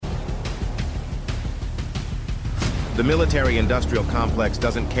The military-industrial complex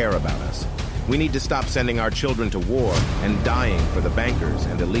doesn't care about us. We need to stop sending our children to war and dying for the bankers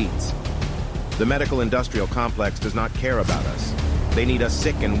and elites. The medical-industrial complex does not care about us. They need us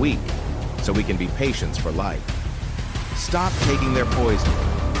sick and weak, so we can be patients for life. Stop taking their poison.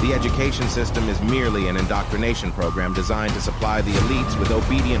 The education system is merely an indoctrination program designed to supply the elites with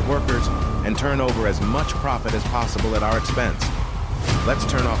obedient workers and turn over as much profit as possible at our expense. Let's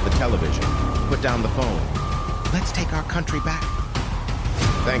turn off the television, put down the phone. Let's take our country back.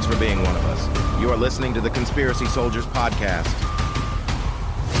 Thanks for being one of us. You are listening to the Conspiracy Soldiers Podcast.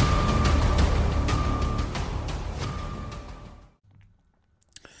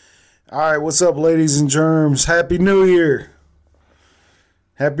 All right, what's up, ladies and germs? Happy New Year.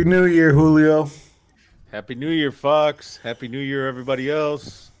 Happy New Year, Julio. Happy New Year, Fox. Happy New Year, everybody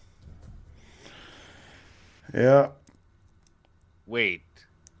else. Yeah. Wait,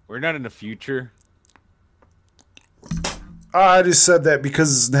 we're not in the future? I just said that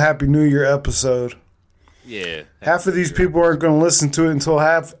because it's the Happy New Year episode. Yeah. Half of these people aren't going to listen to it until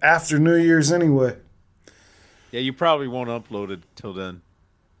after New Year's anyway. Yeah, you probably won't upload it till then.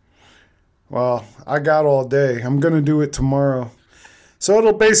 Well, I got all day. I'm going to do it tomorrow. So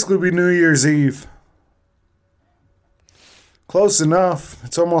it'll basically be New Year's Eve. Close enough.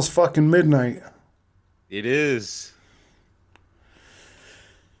 It's almost fucking midnight. It is.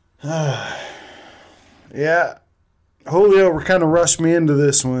 Yeah. Julio kind of rushed me into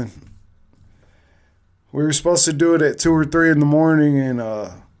this one. We were supposed to do it at 2 or 3 in the morning, and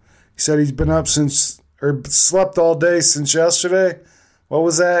he said he's been up slept all day since yesterday. What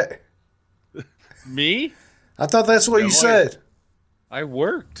was that? Me? I thought that's what you said. I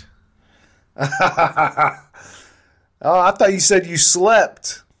worked. Oh, I thought you said you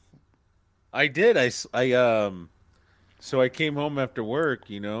slept. I did. So I came home after work,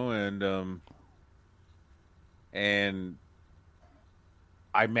 and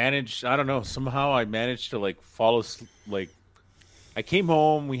I managed, I don't know, somehow I managed to fall asleep. I came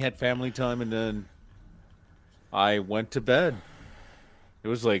home, we had family time, and then I went to bed. It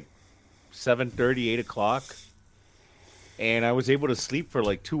was 7:30, 8 o'clock. And I was able to sleep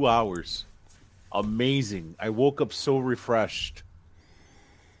for 2 hours. Amazing. I woke up so refreshed.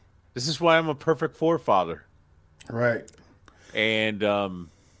 This is why I'm a perfect forefather. Right. And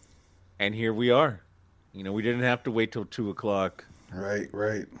here we are. We didn't have to wait till 2 o'clock.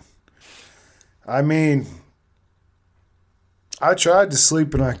 Right. I mean, I tried to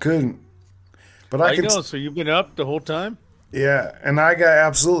sleep and I couldn't. But I know. So you've been up the whole time? Yeah, and I got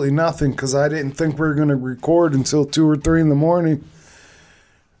absolutely nothing because I didn't think we were going to record until 2 or 3 in the morning.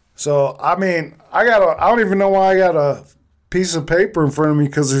 So, I mean, I don't even know why I got a piece of paper in front of me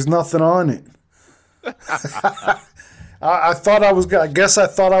because there's nothing on it. I thought I guess I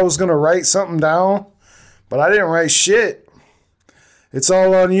thought I was going to write something down, but I didn't write shit. It's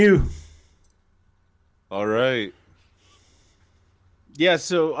all on you. All right. Yeah,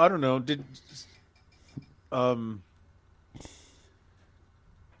 so I don't know.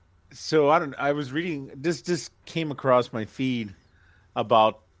 I was reading this came across my feed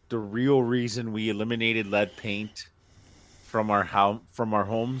about the real reason we eliminated lead paint from our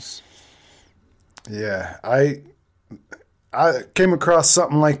homes. Yeah, I came across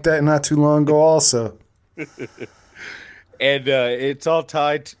something like that not too long ago also. And it's all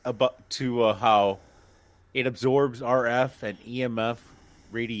tied to how it absorbs RF and EMF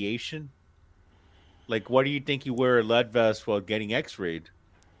radiation. Why do you think you wear a lead vest while getting X-rayed?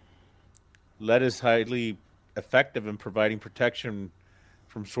 Lead is highly effective in providing protection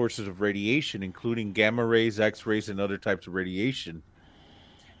from sources of radiation, including gamma rays, X-rays, and other types of radiation.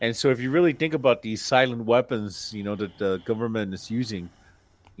 And so if you really think about these silent weapons, that the government is using,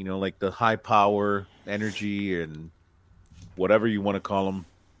 like the high power energy and whatever you want to call them,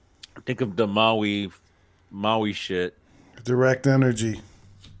 think of the Maui shit. Direct energy.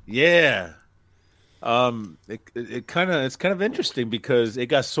 Yeah. It's kind of interesting because it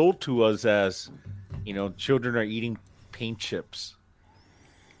got sold to us as, children are eating paint chips,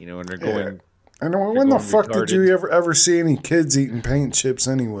 and they're going. And when the fuck retarded. Did you ever see any kids eating paint chips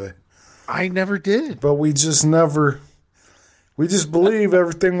anyway? I never did. But we just believe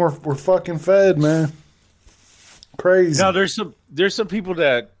everything we're fucking fed, man. Crazy. Now there's some people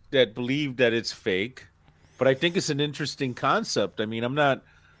that believe that it's fake, but I think it's an interesting concept. I mean, I'm not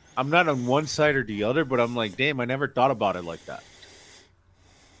on one side or the other, but I'm like, damn, I never thought about it like that.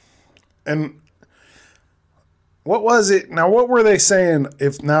 And what was it? Now, what were they saying?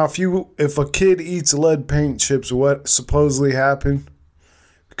 If a kid eats lead paint chips, what supposedly happened?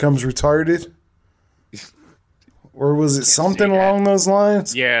 Becomes retarded? Or was it something along those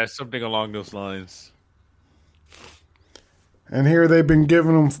lines? Yeah, something along those lines. And here they've been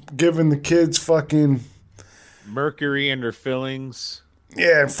giving the kids fucking mercury in their fillings.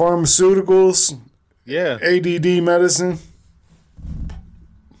 Yeah, pharmaceuticals. Yeah. ADD medicine.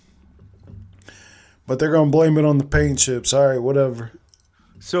 But they're going to blame it on the paint chips. All right, whatever.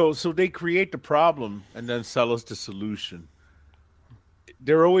 So they create the problem and then sell us the solution.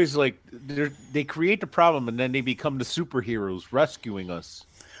 They're always like, they create the problem and then they become the superheroes rescuing us.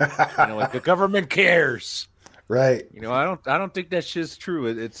 Like the government cares. Right. I don't think that shit's true.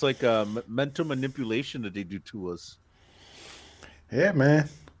 It's like a mental manipulation that they do to us. Yeah, man.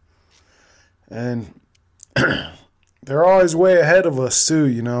 And they're always way ahead of us too,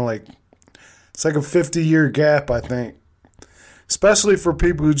 like it's like a 50-year gap, I think. Especially for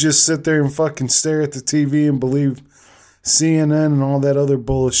people who just sit there and fucking stare at the TV and believe CNN and all that other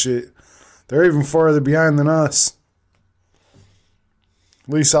bullshit. They're even farther behind than us.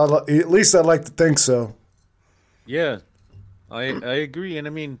 At least I'd like to think so. Yeah, I agree. And I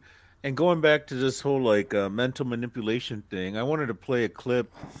mean, and going back to this whole like mental manipulation thing, I wanted to play a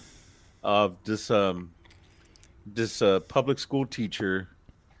clip of this public school teacher,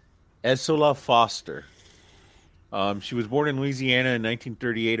 Esola Foster. She was born in Louisiana in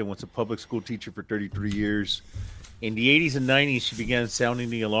 1938 and was a public school teacher for 33 years. In the 80s and 90s, she began sounding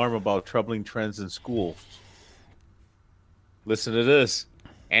the alarm about troubling trends in schools. Listen to this.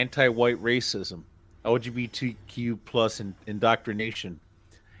 Anti-white racism, LGBTQ plus indoctrination,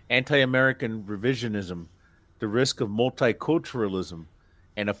 anti-American revisionism, the risk of multiculturalism,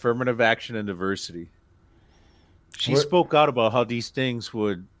 and affirmative action and diversity. She spoke out about how these things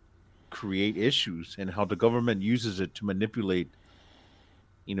would create issues and how the government uses it to manipulate,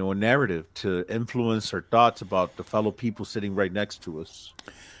 a narrative to influence our thoughts about the fellow people sitting right next to us.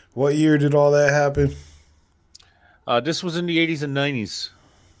 What year did all that happen? This was in the 80s and 90s.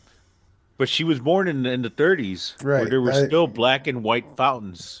 But she was born in the 30s, right, where there were still black and white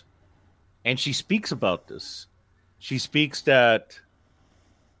fountains. And she speaks about this. She speaks that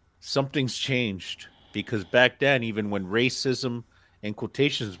something's changed. Because back then, even when racism in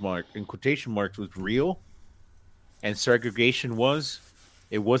quotation marks was real and segregation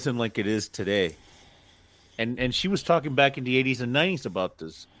it wasn't like it is today. And she was talking back in the 80s and 90s about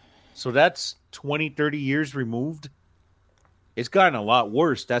this. So that's 20, 30 years removed. It's gotten a lot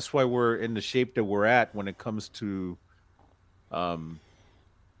worse. That's why we're in the shape that we're at when it comes to, what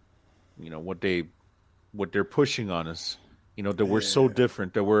they're pushing on us. That we're so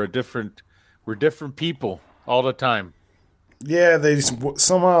different, that we're different people all the time. Yeah, they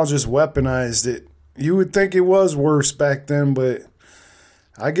somehow just weaponized it. You would think it was worse back then, but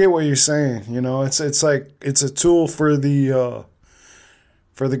I get what you're saying. It's like it's a tool for the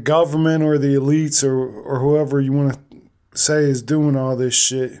government or the elites or whoever you want to say is doing all this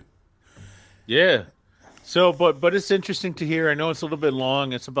shit. Yeah. So, but it's interesting to hear. I know it's a little bit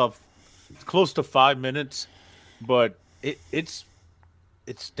long. It's about close to 5 minutes, but it's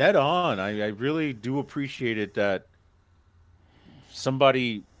dead on. I really do appreciate it that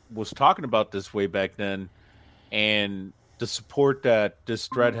somebody was talking about this way back then, and the support that this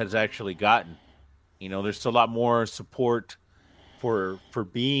thread has actually gotten. There's a lot more support for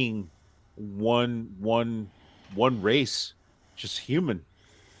being one race, just human.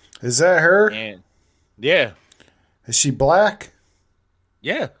 Is that her? And yeah. Is she black?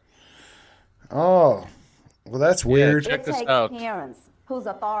 Yeah. Oh, well, that's weird. Check this out. Parents whose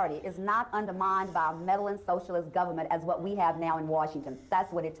authority is not undermined by a meddling socialist government as what we have now in Washington.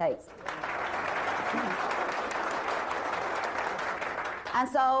 That's what it takes. And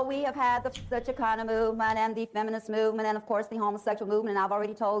so we have had the Chicana movement and the feminist movement and, of course, the homosexual movement. And I've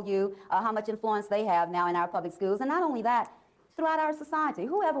already told you how much influence they have now in our public schools. And not only that, throughout our society.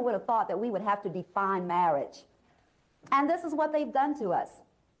 Whoever would have thought that we would have to define marriage? And this is what they've done to us.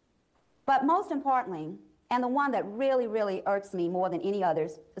 But most importantly, and the one that really, really irks me more than any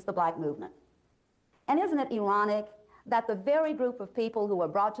others, is the black movement. And isn't it ironic that the very group of people who were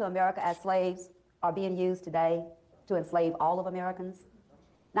brought to America as slaves are being used today to enslave all of Americans?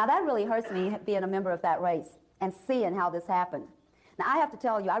 Now, that really hurts me, being a member of that race and seeing how this happened. Now, I have to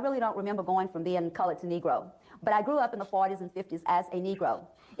tell you, I really don't remember going from being colored to Negro, but I grew up in the 40s and 50s as a Negro.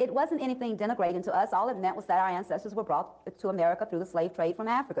 It wasn't anything denigrating to us. All it meant was that our ancestors were brought to America through the slave trade from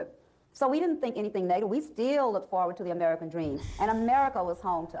Africa. So we didn't think anything negative. We still looked forward to the American dream, and America was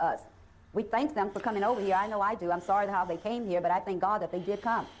home to us. We thank them for coming over here. I know I do. I'm sorry how they came here, but I thank God that they did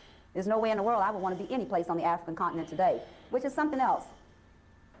come. There's no way in the world I would want to be any place on the African continent today, which is something else.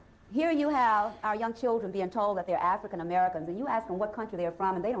 Here you have our young children being told that they're African Americans, and you ask them what country they're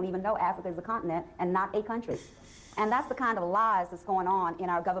from, and they don't even know Africa is a continent and not a country. And that's the kind of lies that's going on in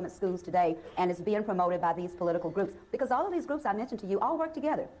our government schools today, and it's being promoted by these political groups. Because all of these groups I mentioned to you all work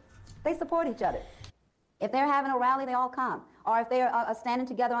together. They support each other. If they're having a rally, they all come. Or if they're standing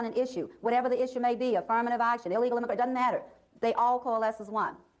together on an issue, whatever the issue may be, affirmative action, illegal immigration, it doesn't matter. They all coalesce as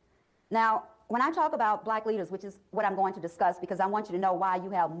one. Now, when I talk about black leaders, which is what I'm going to discuss, because I want you to know why you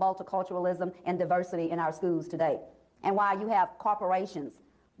have multiculturalism and diversity in our schools today, and why you have corporations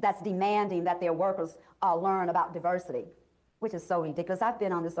that's demanding that their workers learn about diversity, which is so ridiculous. I've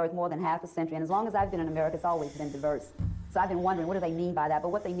been on this earth more than half a century, and as long as I've been in America, it's always been diverse. So I've been wondering, what do they mean by that? But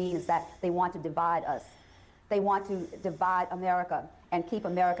what they mean is that they want to divide us. They want to divide America and keep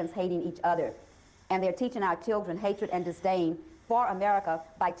Americans hating each other. And they're teaching our children hatred and disdain for America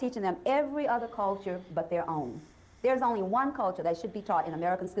by teaching them every other culture but their own. There's only one culture that should be taught in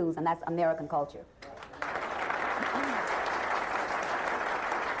American schools, and that's American culture.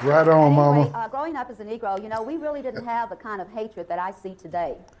 Right on, anyway, Mama. Growing up as a Negro, you know, we really didn't have the kind of hatred that I see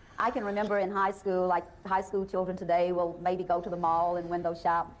today. I can remember in high school, like high school children today will maybe go to the mall and window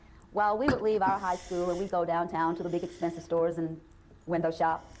shop. Well, we would leave our high school and we'd go downtown to the big expensive stores and window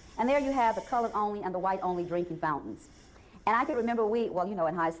shop. And there you have the colored only and the white only drinking fountains. And I can remember well, you know,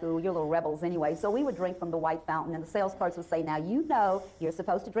 in high school, you're little rebels anyway, so we would drink from the white fountain, and the sales clerks would say, now, you know you're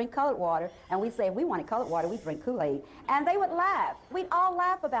supposed to drink colored water. And we'd say, if we wanted colored water, we'd drink Kool-Aid. And they would laugh. We'd all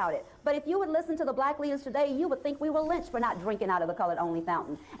laugh about it. But if you would listen to the black leaders today, you would think we were lynched for not drinking out of the colored only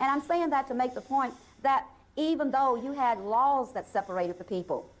fountain. And I'm saying that to make the point that even though you had laws that separated the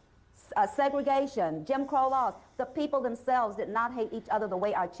people, segregation, Jim Crow laws, the people themselves did not hate each other the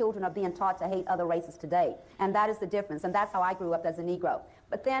way our children are being taught to hate other races today. And that is the difference. And that's how I grew up as a Negro.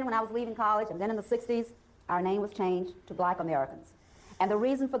 But then when I was leaving college, and then in the 60s, our name was changed to Black Americans. And the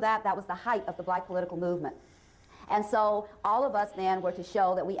reason for that was the height of the black political movement. And so all of us then were to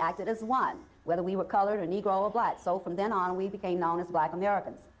show that we acted as one, whether we were colored or Negro or black. So from then on, we became known as Black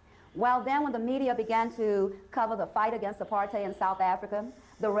Americans. Well, then when the media began to cover the fight against apartheid in South Africa,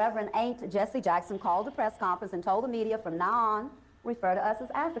 the Reverend Aunt Jesse Jackson called a press conference and told the media from now on, refer to us as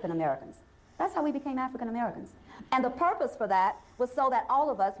African Americans. That's how we became African Americans. And the purpose for that was so that all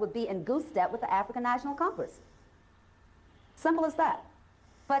of us would be in goose step with the African National Congress. Simple as that.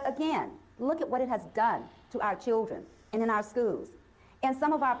 But again, look at what it has done to our children and in our schools. In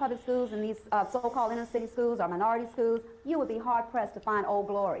some of our public schools, in these so-called inner city schools or minority schools, you would be hard-pressed to find Old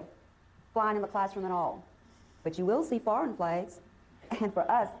Glory flying in the classroom at all. But you will see foreign flags. And for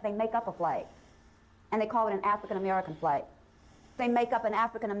us, they make up a flag. And they call it an African-American flag. They make up an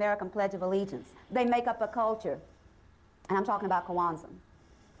African-American Pledge of Allegiance. They make up a culture. And I'm talking about Kwanzaa,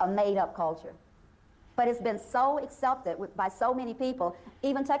 a made-up culture. But it's been so accepted by so many people,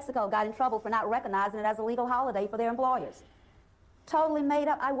 even Texaco got in trouble for not recognizing it as a legal holiday for their employers. Totally made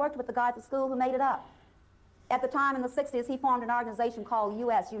up. I worked with the guy at the school who made it up. At the time in the 60s, he formed an organization called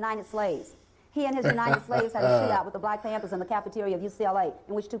U.S. United Slaves. He and his United Slaves had a shootout with the Black Panthers in the cafeteria of UCLA,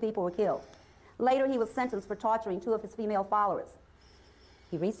 in which 2 people were killed. Later, he was sentenced for torturing 2 of his female followers.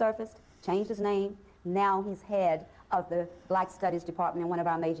 He resurfaced, changed his name. Now he's head of the Black Studies Department in one of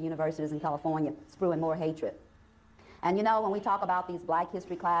our major universities in California, spewing more hatred. And you know, when we talk about these Black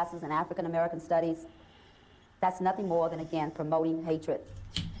history classes and African American studies, that's nothing more than, again, promoting hatred.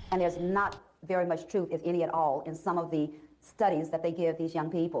 And there's not very much truth, if any at all, in some of the studies that they give these young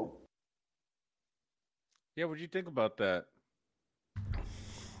people. Yeah, what do you think about that?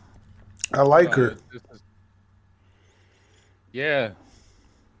 I like her. Yeah.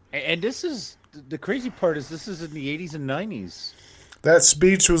 And this is, the crazy part is this is in the 80s and 90s. That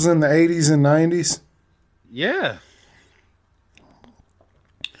speech was in the 80s and 90s? Yeah.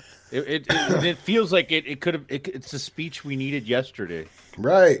 It feels like it could have, it's a speech we needed yesterday.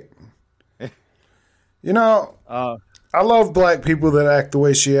 Right. You know, I love black people that act the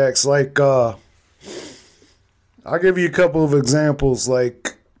way she acts. Like, I'll give you a couple of examples,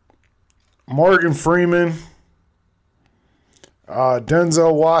 like Morgan Freeman,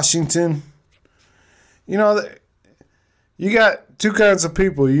 Denzel Washington. You know, you got 2 kinds of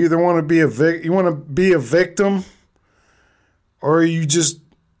people. You either want to be a victim, or you just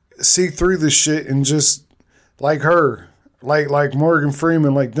see through the shit and just like her, like Morgan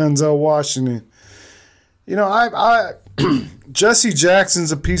Freeman, like Denzel Washington. You know, I Jesse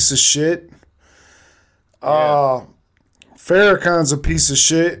Jackson's a piece of shit. Yeah. Farrakhan's a piece of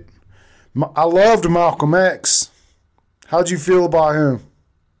shit. I loved Malcolm X. How'd you feel about him?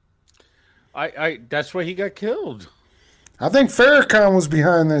 I that's why he got killed. I think Farrakhan was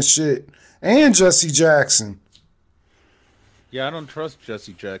behind that shit. And Jesse Jackson. Yeah, I don't trust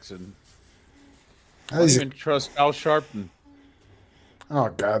Jesse Jackson. I I don't even trust Al Sharpton. Oh,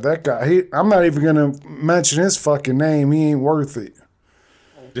 God, that guy. I'm not even going to mention his fucking name. He ain't worth it.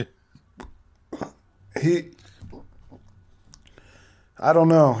 I don't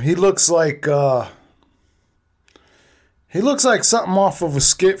know. He looks like something off of a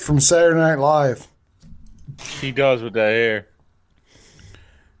skit from Saturday Night Live. He does with that hair.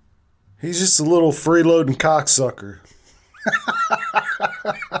 He's just a little freeloading cocksucker.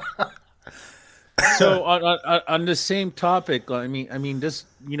 So on the same topic, I mean, this,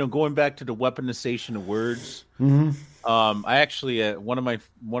 going back to the weaponization of words. Mm-hmm. I actually one of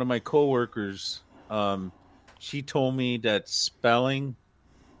my coworkers, she told me that spelling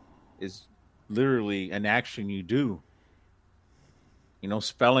is literally an action you do.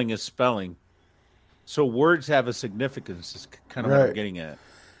 Spelling is spelling. So words have a significance. Is kind of what I'm getting at.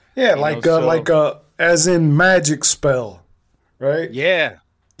 Yeah, like as in magic spell, right? Yeah.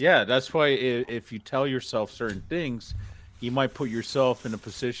 That's why if you tell yourself certain things, you might put yourself in a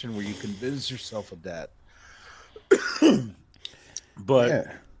position where you convince yourself of that. But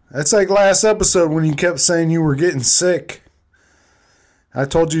yeah. That's like last episode when you kept saying you were getting sick. I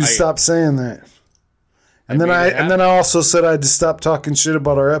told you to stop saying that. And then I also said I had to stop talking shit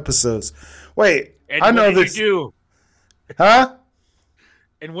about our episodes. Wait, and I know what did this. You do? Huh?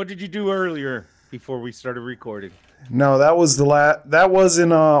 And what did you do earlier before we started recording? No, that was the last. That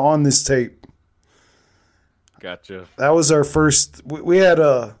wasn't on this tape. Gotcha. That was our first. We had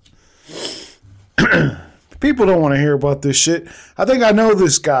a. People don't want to hear about this shit. I think I know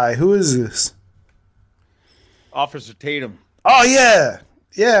this guy. Who is this? Officer Tatum. Oh yeah,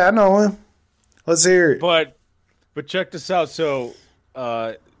 I know him. Let's hear it. But check this out. So,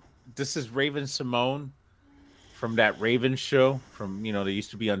 this is Raven Simone from that Raven show from they used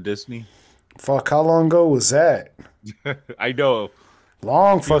to be on Disney. Fuck, how long ago was that? I know.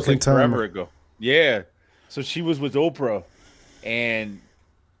 Long fucking time. Forever ago. Yeah. So she was with Oprah, and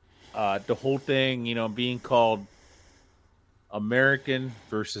the whole thing, being called American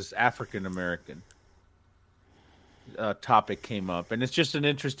versus African American topic came up, and it's just an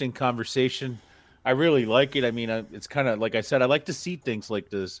interesting conversation. I really like it. I mean, it's kind of like I said, I like to see things like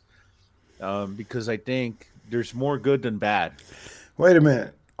this because I think there's more good than bad. Wait a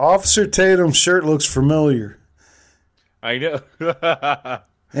minute. Officer Tatum's shirt looks familiar. I know.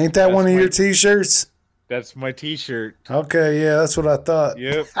 Ain't that one of your T-shirts? That's my T-shirt. Okay, yeah, that's what I thought.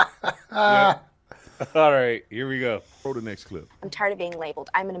 Yep. Yep. All right, here we go. Roll the next clip. I'm tired of being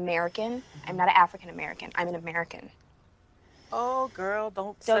labeled. I'm an American. I'm not an African American. I'm an American. Oh, girl,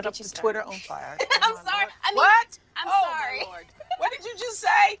 don't set up the Twitter on fire. I'm sorry. What? I'm sorry. My Lord. What did you just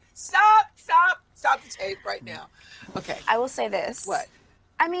say? Stop the tape right now. Okay. I will say this. What?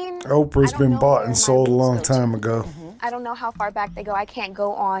 I mean, Oprah's been bought and sold a long time ago. I don't know how far back they go. I can't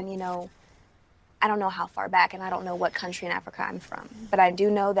go on, I don't know how far back, and I don't know what country in Africa I'm from. But I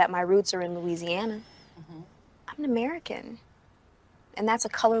do know that my roots are in Louisiana. I'm an American. And that's a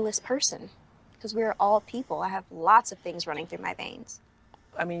colorless person. Because we're all people. I have lots of things running through my veins.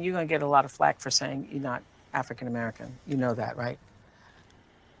 I mean, you're going to get a lot of flack for saying you're not African American. You know that, right?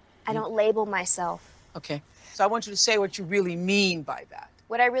 I don't label myself. Okay. So I want you to say what you really mean by that.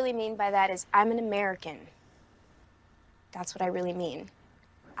 What I really mean by that is I'm an American. That's what I really mean.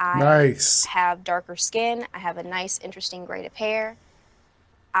 I have darker skin. I have a nice, interesting grade of hair.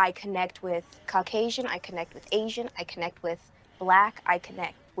 I connect with Caucasian. I connect with Asian. I connect with Black. I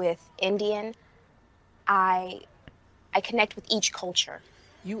connect with Indian. I connect with each culture.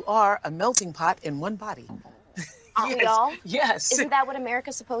 You are a melting pot in one body. Aren't we all? Yes. Isn't that what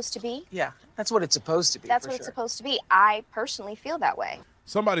America's supposed to be? Yeah, that's what it's supposed to be. That's what it's supposed to be. I personally feel that way.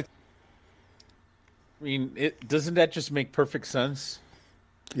 Somebody. I mean, doesn't that just make perfect sense?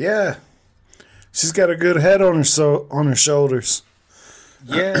 Yeah, she's got a good head on her shoulders.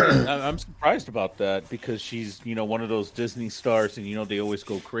 Yeah, I'm surprised about that because she's one of those Disney stars, and they always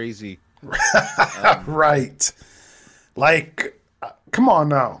go crazy. Right. Like, come on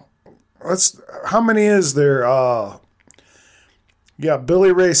now. How many is there? You got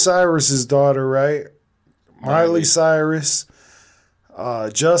Billy Ray Cyrus's daughter, right? Miley Cyrus,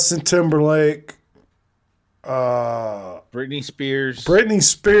 Justin Timberlake, Britney Spears. Britney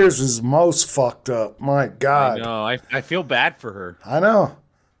Spears is most fucked up. My God. I know. I feel bad for her. I know.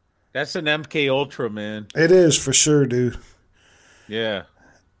 That's an MK Ultra, man. It is for sure, dude. Yeah.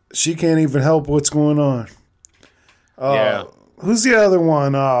 She can't even help what's going on. Yeah. Who's the other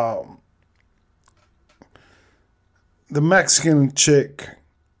one? The Mexican chick.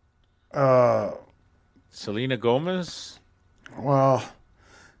 Selena Gomez? Well,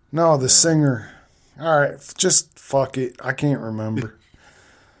 no, the singer. All right, just fuck it. I can't remember.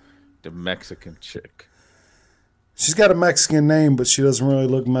 The Mexican chick. She's got a Mexican name, but she doesn't really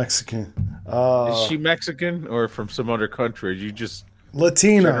look Mexican. Is she Mexican or from some other country? You just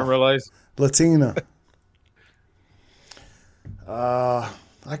Latina. generalize? Latina. I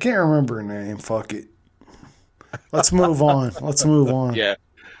can't remember her name. Fuck it. Let's move on. Yeah,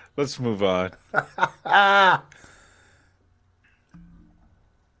 let's move on.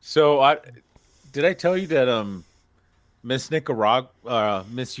 So, did I tell you that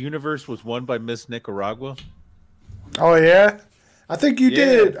Miss Universe was won by Miss Nicaragua? Oh yeah, I think you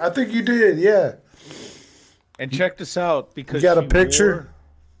did. Yeah. And check this out, because you got a picture.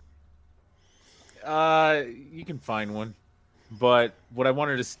 You can find one, but what I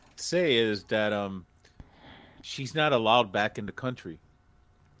wanted to say is that she's not allowed back in the country.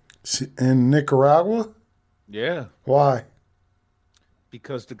 In Nicaragua? Yeah. Why?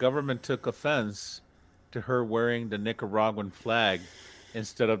 Because the government took offense to her wearing the Nicaraguan flag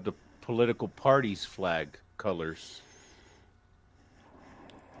instead of the political party's flag colors.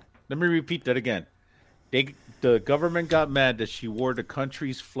 Let me repeat that again. The government got mad that she wore the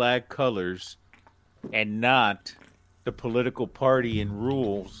country's flag colors and not the political party and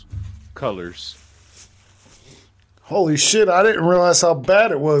rules colors. Holy shit, I didn't realize how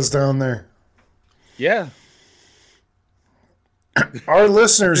bad it was down there. Yeah. Our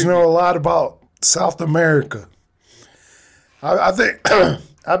listeners know a lot about South America. I think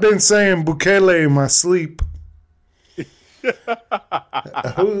I've been saying Bukele in my sleep.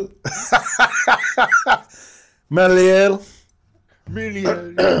 Meliel.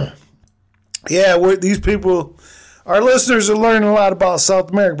 Yeah, these people, our listeners are learning a lot about South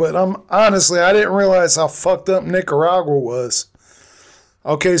America, but I didn't realize how fucked up Nicaragua was.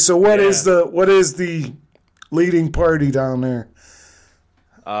 Okay, so what is the leading party down there?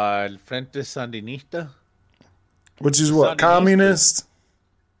 El Frente Sandinista. Which is what? Communist?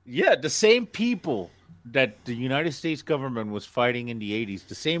 Yeah, the same people that the United States government was fighting in the 80s.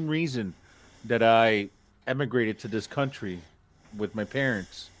 The same reason that I emigrated to this country with my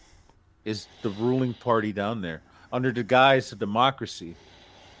parents is the ruling party down there under the guise of democracy.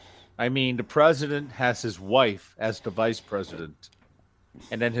 I mean, the president has his wife as the vice president,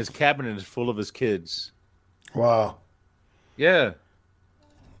 and then his cabinet is full of his kids. Wow. Yeah.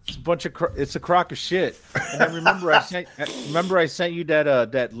 It's a crock of shit. And I remember I sent you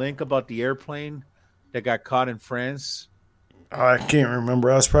that link about the airplane that got caught in France. Oh, I can't remember.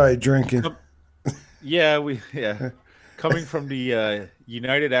 I was probably drinking. Coming from the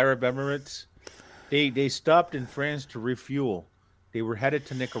United Arab Emirates, they stopped in France to refuel. They were headed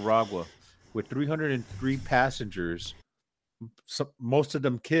to Nicaragua with 303 passengers, most of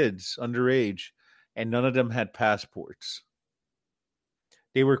them kids underage, and none of them had passports.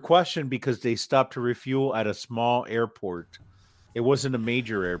 They were questioned because they stopped to refuel at a small airport. It wasn't a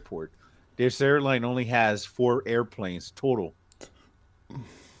major airport. This airline only has 4 airplanes total.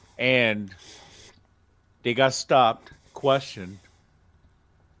 And they got stopped, questioned,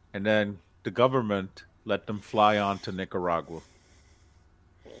 and then the government let them fly on to Nicaragua.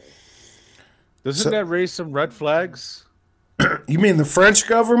 Doesn't that raise some red flags? You mean the French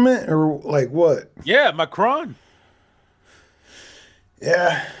government or like what? Yeah, Macron.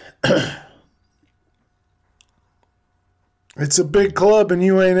 Yeah. It's a big club and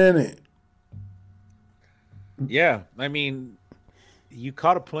you ain't in it. Yeah, I mean, you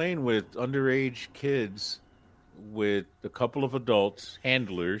caught a plane with underage kids with a couple of adults,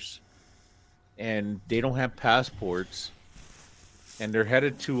 handlers, and they don't have passports, and they're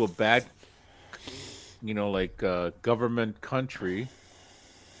headed to a bad, government country.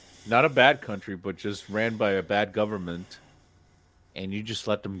 Not a bad country, but just ran by a bad government. And you just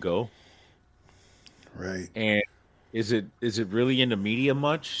let them go, right? And is it really in the media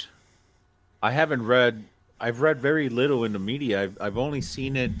much? I've read very little in the media. I've only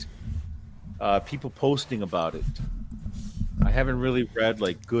seen it, people posting about it. I haven't really read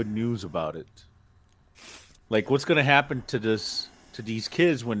like good news about it. Like what's going to happen to these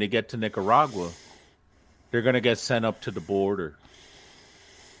kids when they get to Nicaragua? They're going to get sent up to the border,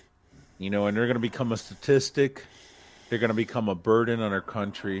 and they're going to become a statistic. They're going to become a burden on our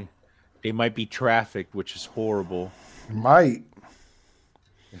country. They might be trafficked, which is horrible. Might.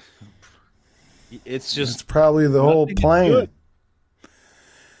 It's probably the whole plan.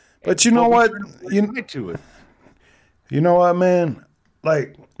 But you know what? You know what, man?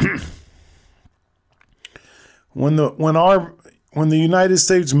 Like when the United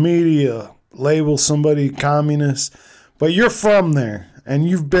States media labels somebody communist, but you're from there and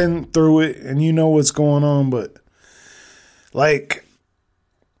you've been through it and you know what's going on, but like,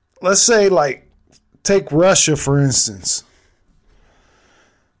 let's say, take Russia, for instance.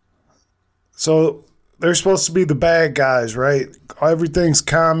 So they're supposed to be the bad guys, right? Everything's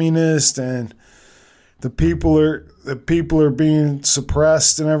communist and the people are being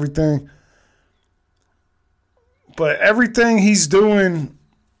suppressed and everything. But everything he's doing,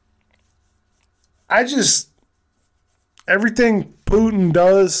 everything Putin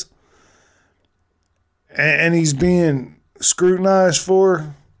does and he's being scrutinized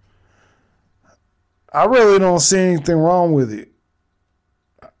for, I really don't see anything wrong with it.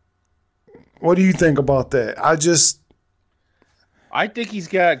 What do you think about that? I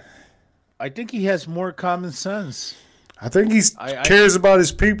think he has more common sense. I think he cares about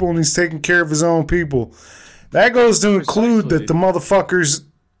his people and he's taking care of his own people. That goes to include that the motherfuckers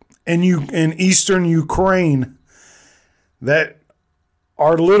in eastern Ukraine that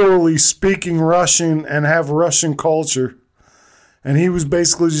are literally speaking Russian and have Russian culture. And he was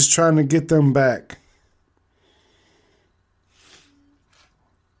basically just trying to get them back.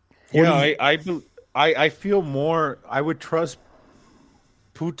 I feel more, I would trust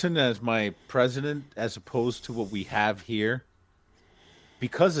Putin as my president as opposed to what we have here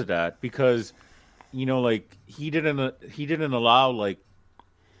because of that. Because, like he didn't allow like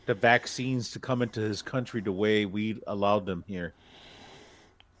the vaccines to come into his country the way we allowed them here.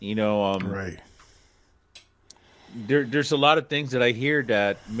 Right. There's a lot of things that I hear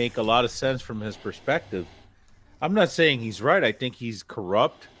that make a lot of sense from his perspective. I'm not saying he's right. I think he's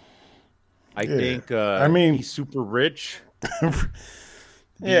corrupt. I think he's super rich.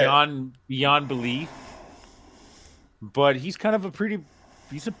 Beyond belief. But he's kind of a pretty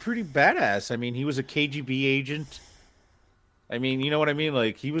badass. I mean, he was a KGB agent. I mean, you know what I mean?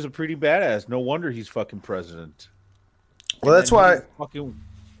 Like, he was a pretty badass. No wonder he's fucking president. Well, that's why...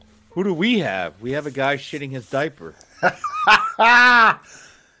 Who do we have? We have a guy shitting his diaper.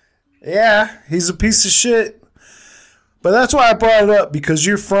 Yeah, he's a piece of shit. But that's why I brought it up, because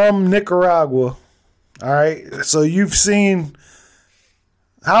you're from Nicaragua. All right? So you've seen...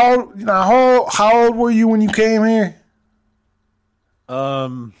 How old were you when you came here? I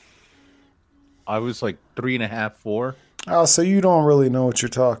was like 3.5, 4. Oh, so you don't really know what you're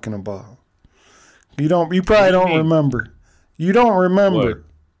talking about. You probably don't remember. You don't remember. What?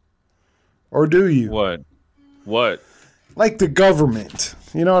 Or do you? What? Like the government.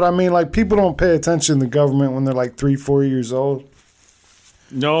 You know what I mean? Like, people don't pay attention to the government when they're like 3, 4 years old.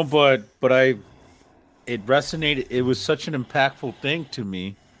 No, but it resonated. It was such an impactful thing to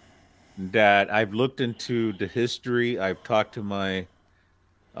me that I've looked into the history. I've talked to my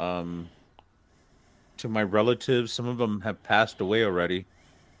relatives. Some of them have passed away already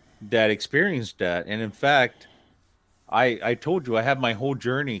that experienced that. And in fact, I told you I have my whole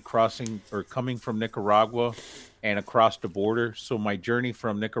journey coming from Nicaragua and across the border. So my journey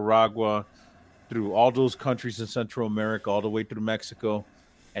from Nicaragua through all those countries in Central America, all the way through Mexico,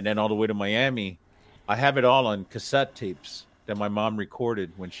 and then all the way to Miami, I have it all on cassette tapes that my mom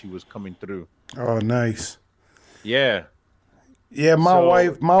recorded when she was coming through. Oh, nice. Yeah. Yeah,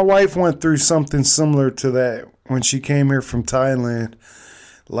 my wife went through something similar to that when she came here from Thailand.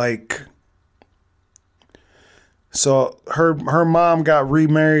 Like, so her mom got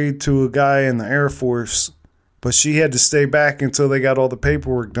remarried to a guy in the Air Force, but she had to stay back until they got all the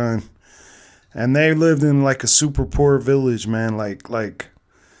paperwork done. And they lived in like a super poor village, man. Like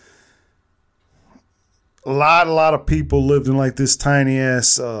a lot of people lived in like this tiny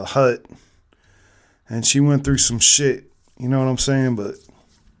ass hut. And she went through some shit. You know what I'm saying? But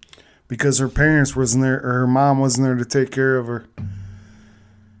because her parents wasn't there, or her mom wasn't there to take care of her.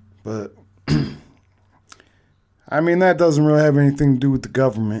 But I mean, that doesn't really have anything to do with the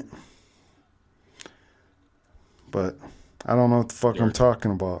government. But I don't know what the fuck I'm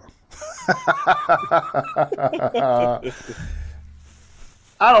talking about.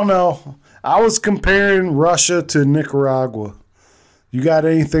 I don't know. I was comparing Russia to Nicaragua. You got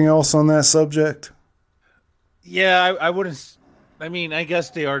anything else on that subject? Yeah, I wouldn't. I mean, I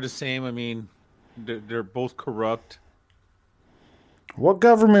guess they are the same. I mean, they're both corrupt. What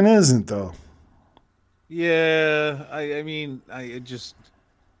government isn't, though? Yeah, I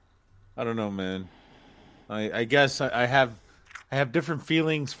don't know, man. I guess I have different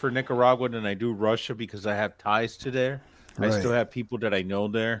feelings for Nicaragua than I do Russia because I have ties to there. Right. I still have people that I know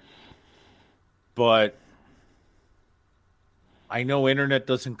there. But I know internet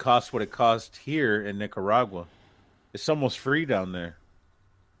doesn't cost what it costs here in Nicaragua. It's almost free down there.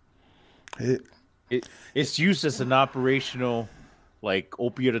 It's used as an operational, like,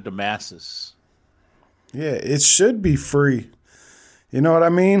 opiate of the masses. Yeah, it should be free. You know what I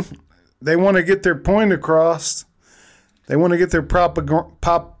mean? They want to get their point across. They want to get their propaganda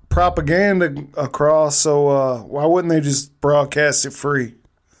across. So why wouldn't they just broadcast it free?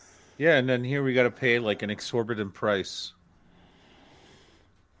 Yeah, and then here we got to pay like an exorbitant price.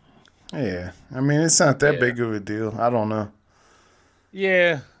 Yeah, I mean, it's not that big of a deal. I don't know.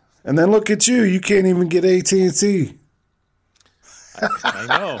 Yeah. And then look at you. You can't even get AT&T. I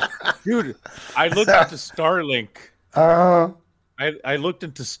know. Dude, I looked into Starlink. Uh-huh. I looked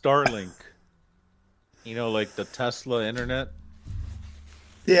into Starlink. You know, like the Tesla internet.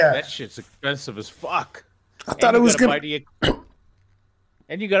 Yeah. That shit's expensive as fuck. I thought it was going to...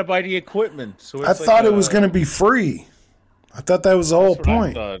 And you got to buy the equipment. So I thought it was going to be free. I thought that was the whole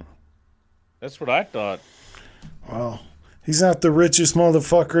point. That's what I thought. Well, he's not the richest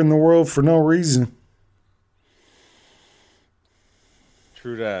motherfucker in the world for no reason.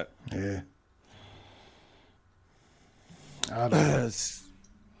 True that. Yeah. I don't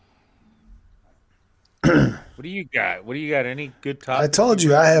know. What do you got? What do you got? Any good topics? I told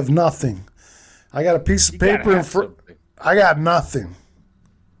you I have nothing. I got a piece of paper in front. I got nothing.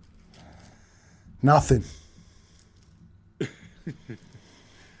 Nothing.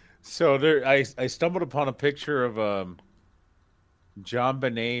 So there, I stumbled upon a picture of John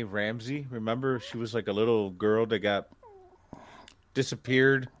Benet Ramsey. Remember, she was like a little girl that got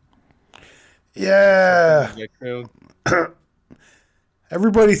disappeared. Yeah.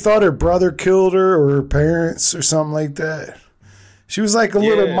 Everybody thought her brother killed her or her parents or something like that. She was like a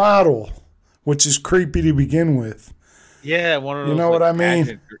little model, which is creepy to begin with. Yeah, one of those. You know what I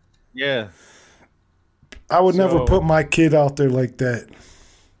mean? Yeah. I would never put my kid out there like that.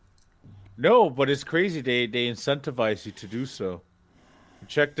 No, but it's crazy. They incentivize you to do so.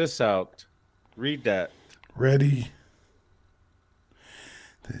 Check this out. Read that. Ready?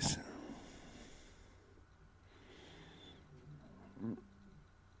 This.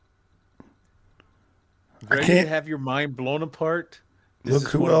 Ready to have your mind blown apart? Look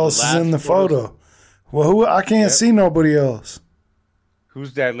who else is in the photo. Well, I can't see nobody else.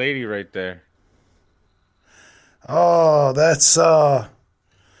 Who's that lady right there? Oh, that's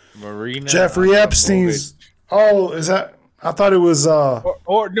Marina. Jeffrey Epstein's. Oh, is that? I thought it was.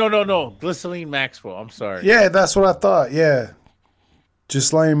 Or no, Ghislaine Maxwell. I'm sorry. Yeah, that's what I thought. Yeah,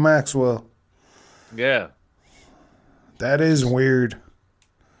 Ghislaine Maxwell. Yeah. That is weird.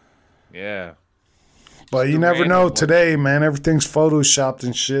 Yeah. But you never know today, man. Everything's photoshopped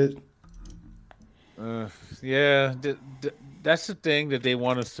and shit. Yeah, that's the thing that they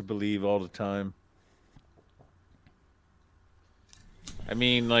want us to believe all the time. I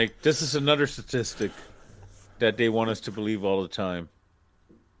mean, like, this is another statistic that they want us to believe all the time.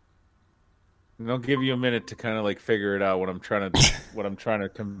 And I'll give you a minute to kind of like figure it out what I'm trying to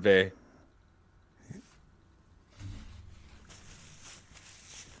convey.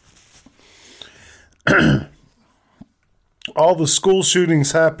 All the school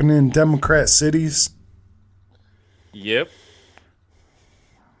shootings happen in Democrat cities. Yep.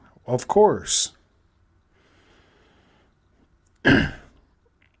 Of course.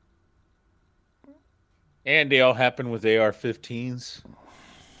 And they all happen with AR-15s.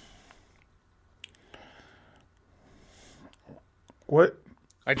 What?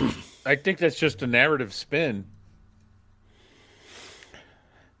 I think that's just a narrative spin.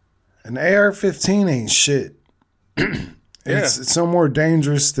 An AR-15 ain't shit. It's no more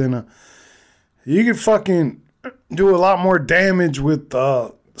dangerous than a. You could fucking do a lot more damage with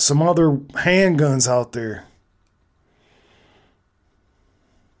some other handguns out there.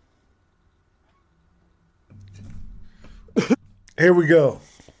 Here we go.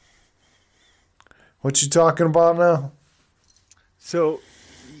 What you talking about now? So,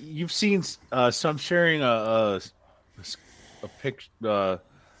 you've seen some sharing a picture,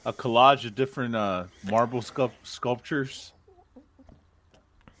 a collage of different marble sculptures.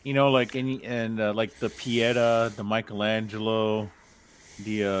 You know, like like the Pieta, the Michelangelo,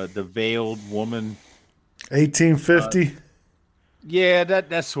 the veiled woman. 1850. Yeah,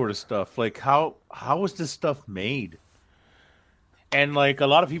 that sort of stuff. Like how was this stuff made? And like a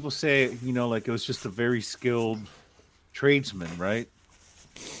lot of people say, you know, like it was just a very skilled tradesman, right?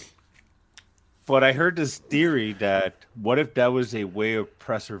 But I heard this theory that what if that was a way of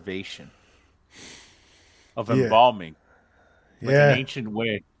preservation, of embalming, like an ancient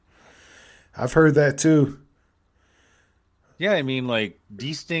way. I've heard that too. Yeah, I mean, like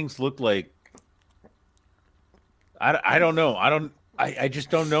these things look like. I don't know. I just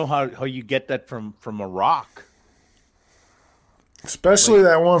don't know how you get that from a rock. Especially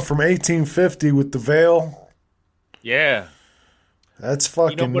that one from 1850 with the veil. Yeah. That's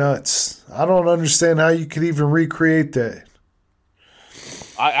fucking nuts. I don't understand how you could even recreate that.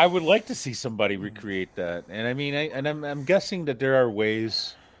 I would like to see somebody recreate that. And I mean, I'm guessing that there are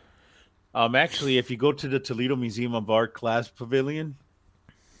ways. Actually, if you go to the Toledo Museum of Art Class Pavilion,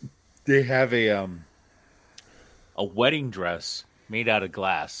 they have a wedding dress made out of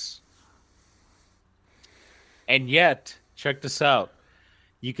glass. And yet, check this out.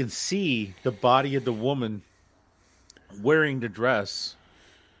 You can see the body of the woman wearing the dress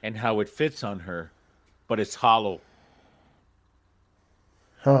and how it fits on her, but it's hollow.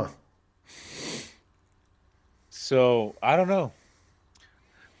 Huh. So, I don't know.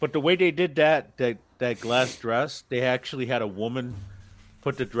 But the way they did that glass dress, they actually had a woman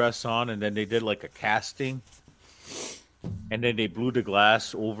put the dress on, and then they did like a casting, and then they blew the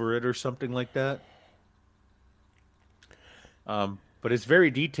glass over it or something like that. But it's very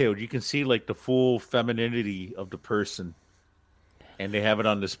detailed. You can see like the full femininity of the person, and they have it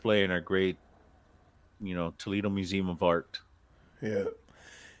on display in our great, Toledo Museum of Art. Yeah.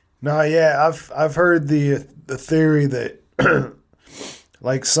 No, yeah, I've heard the theory that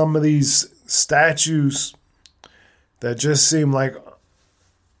like some of these statues that just seem like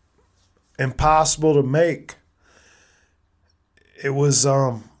impossible to make. It was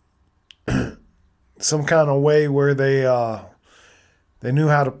some kind of way where they knew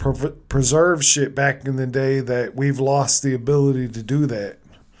how to preserve shit back in the day that we've lost the ability to do that,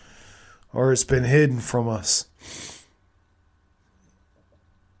 or it's been hidden from us.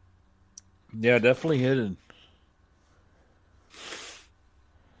 Yeah, definitely hidden.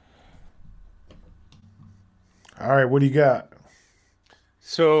 All right, what do you got?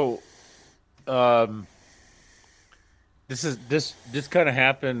 So, this kind of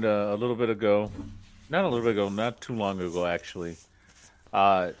happened a little bit ago. Not a little bit ago, not too long ago, actually.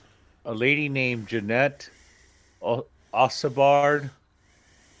 A lady named Jeanette Ossabard,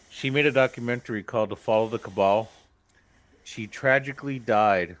 she made a documentary called "To Follow the Cabal." She tragically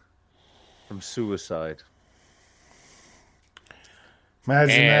died from suicide.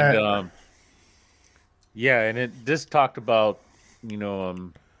 Imagine that. Yeah, and this talked about,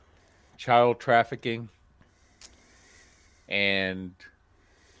 child trafficking, and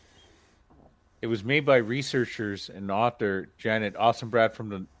it was made by researchers and author Janet Ossenbrad from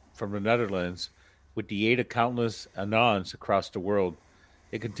the Netherlands, with the aid of countless anons across the world.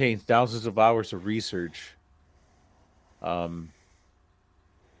 It contains thousands of hours of research. What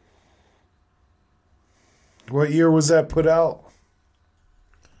year was that put out?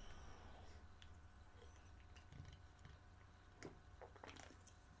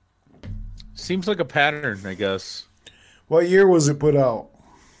 Seems like a pattern, I guess. What year was it put out?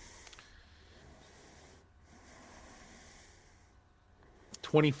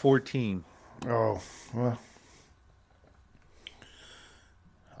 2014. Oh, well.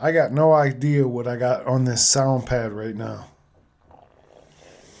 I got no idea what I got on this sound pad right now.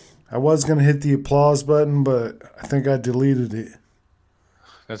 I was going to hit the applause button, but I think I deleted it.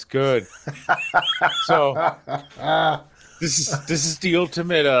 That's good. So, this is the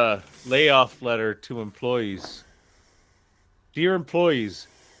ultimate layoff letter to employees. Dear employees,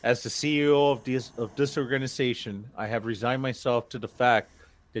 as the CEO of this organization, I have resigned myself to the fact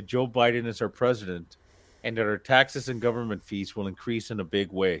that Joe Biden is our president and that our taxes and government fees will increase in a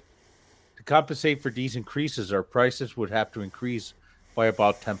big way. To compensate for these increases, our prices would have to increase by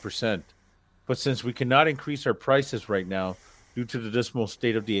about 10%. But since we cannot increase our prices right now due to the dismal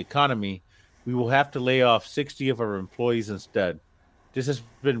state of the economy, we will have to lay off 60 of our employees instead. This has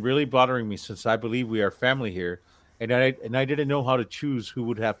been really bothering me since I believe we are family here, and I didn't know how to choose who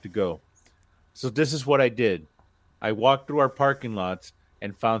would have to go. So this is what I did. I walked through our parking lots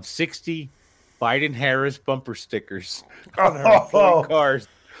and found 60 Biden-Harris bumper stickers on our employee cars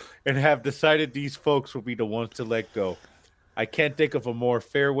and have decided these folks will be the ones to let go. I can't think of a more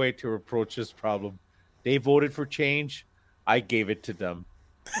fair way to approach this problem. They voted for change. I gave it to them.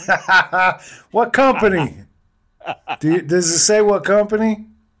 What company? Does it say what company?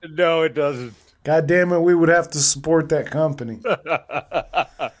 No, it doesn't. God damn it, we would have to support that company.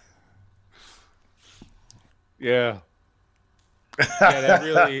 Yeah. Yeah, that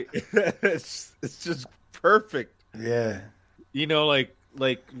really it's just perfect. Yeah. Like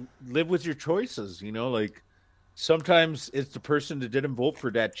live with your choices, like sometimes it's the person that didn't vote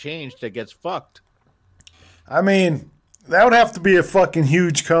for that change that gets fucked. I mean, that would have to be a fucking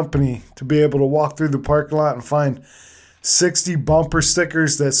huge company to be able to walk through the parking lot and find 60 bumper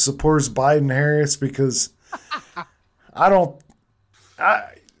stickers that supports Biden Harris, because I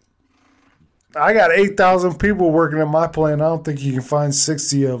got 8,000 people working at my plant. I don't think you can find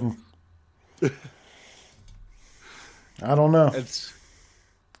 60 of them. I don't know.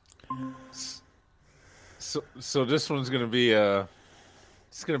 So this one's gonna be a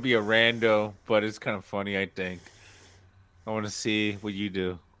rando, but it's kind of funny, I think. I want to see what you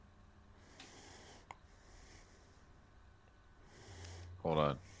do. Hold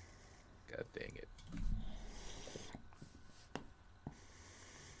on.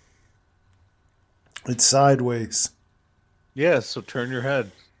 It's sideways. Yeah, so turn your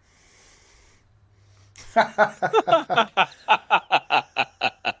head.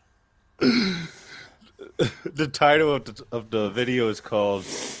 The title of the video is called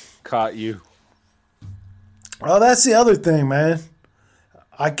 "Caught You." Oh, that's the other thing, man.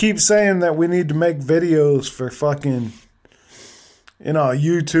 I keep saying that we need to make videos for fucking,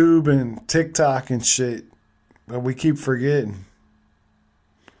 YouTube and TikTok and shit, but we keep forgetting.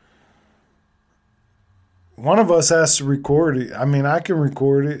 One of us has to record it. I mean, I can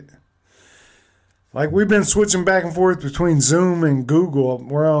record it. Like, we've been switching back and forth between Zoom and Google.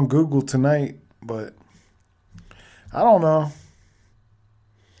 We're on Google tonight, but I don't know.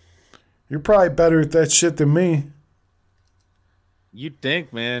 You're probably better at that shit than me. You'd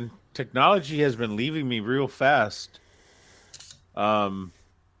think, man. Technology has been leaving me real fast.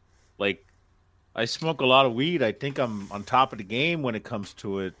 Like, I smoke a lot of weed. I think I'm on top of the game when it comes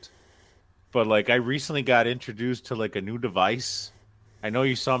to it. But, like, I recently got introduced to, like, a new device. I know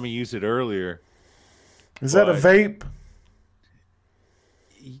you saw me use it earlier. Is that a vape?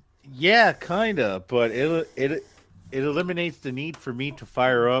 Yeah, kind of. But it eliminates the need for me to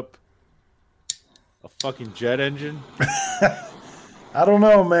fire up a fucking jet engine. I don't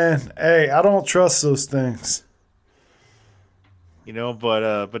know, man. Hey, I don't trust those things.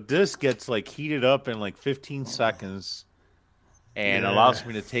 But this gets like heated up in like 15 seconds and allows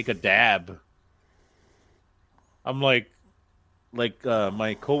me to take a dab. I'm like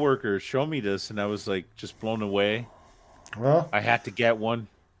my coworker showed me this and I was like just blown away. Well, I had to get one.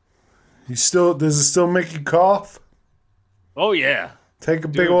 Does it still make you cough? Oh yeah. Take a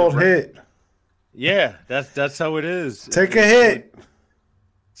big old hit. Yeah, that's how it is. Take a hit.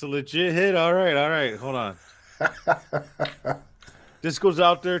 It's a legit hit. All right. Hold on. This goes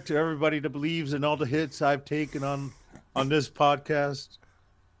out there to everybody that believes in all the hits I've taken on this podcast.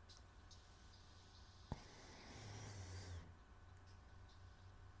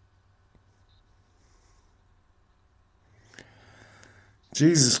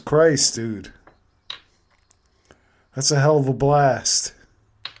 Jesus Christ, dude. That's a hell of a blast.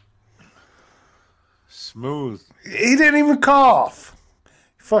 Smooth. He didn't even cough.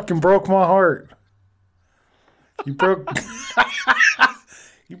 He fucking broke my heart. You broke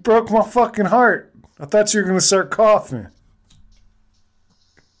You broke my fucking heart. I thought you were gonna start coughing.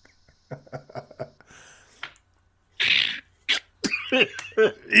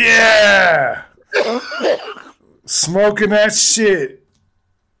 Yeah. Smoking that shit.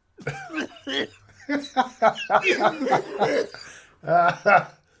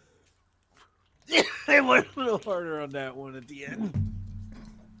 I went a little harder on that one at the end.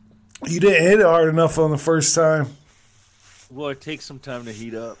 You didn't hit it hard enough on the first time. Well, it takes some time to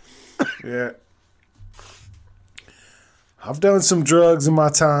heat up. Yeah. I've done some drugs in my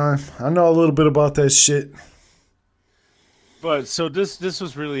time. I know a little bit about that shit. But so this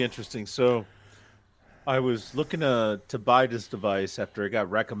was really interesting. So I was looking to buy this device after it got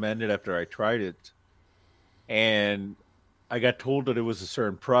recommended after I tried it. And I got told that it was a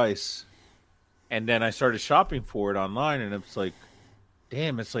certain price. And then I started shopping for it online and it's like,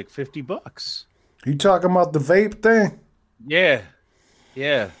 damn, it's like $50. You talking about the vape thing? Yeah.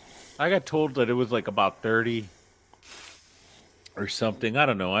 I got told that it was like about 30 or something. I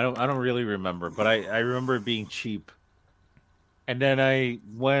don't know. I don't really remember, but I remember it being cheap. And then I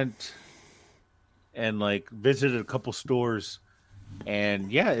went and like visited a couple stores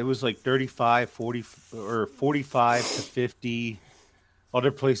and yeah, it was like 35, 40 or 45 to 50. Other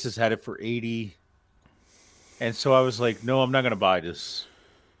places had it for 80. And so I was like, no, I'm not going to buy this.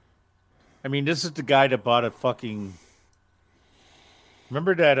 I mean, this is the guy that bought a fucking...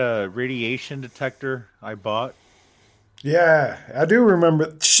 Remember that radiation detector I bought? Yeah, I do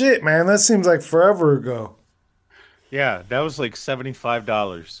remember. Shit, man, that seems like forever ago. Yeah, that was like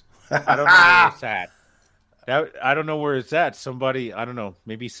 $75. I don't know where it's at. I don't know where it's at. Somebody, I don't know.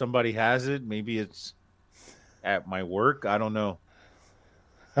 Maybe somebody has it. Maybe it's at my work. I don't know.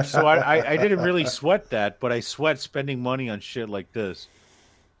 So I didn't really sweat that, but I sweat spending money on shit like this.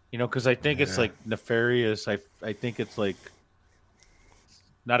 You know, because I think it's like nefarious. I think it's like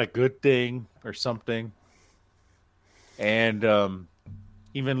not a good thing or something. And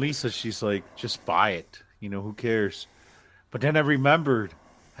even Lisa, she's like, just buy it. You know, who cares? But then I remembered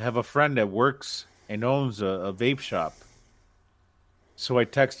I have a friend that works and owns a vape shop. So I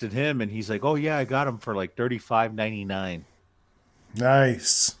texted him and he's like, oh yeah, I got them for like $35.99.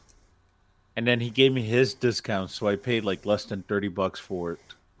 Nice. And then he gave me his discount, so I paid like less than $30 for it.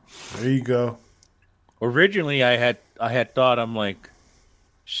 There you go. Originally, I had thought, I'm like,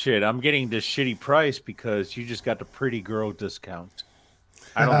 shit, I'm getting this shitty price because you just got the pretty girl discount.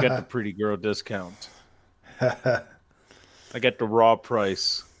 I don't get the pretty girl discount. I get the raw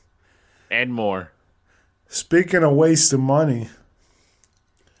price and more. Speaking of wasting money,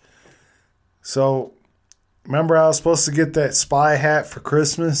 so remember I was supposed to get that spy hat for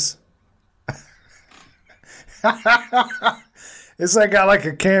Christmas? It's like got like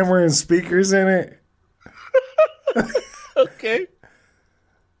a camera and speakers in it. Okay.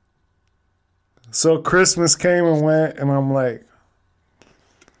 So Christmas came and went, and I'm like,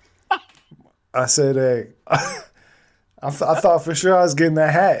 I said, hey, I thought for sure I was getting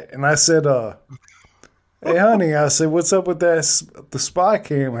that hat. And I said, hey, honey, I said, what's up with the spy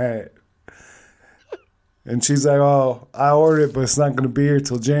cam hat? And she's like, oh, I ordered it, but it's not going to be here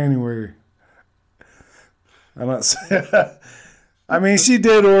till January. And I said, I mean, she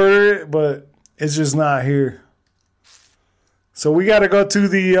did order it, but it's just not here. So we got to go to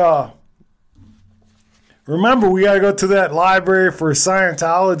the, remember, we got to go to that library for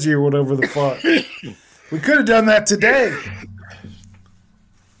Scientology or whatever the fuck. We could have done that today.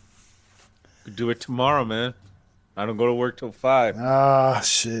 Could do it tomorrow, man. I don't go to work till 5.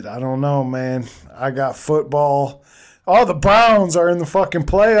 Shit. I don't know, man. I got football. Oh, the Browns are in the fucking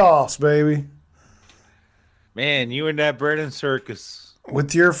playoffs, baby. Man, you and that bread and circus.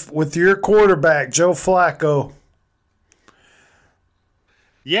 With your quarterback, Joe Flacco.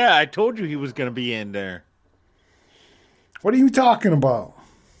 Yeah, I told you he was going to be in there. What are you talking about?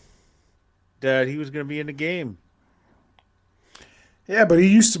 That he was going to be in the game. Yeah, but he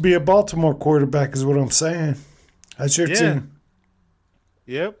used to be a Baltimore quarterback is what I'm saying. That's your team.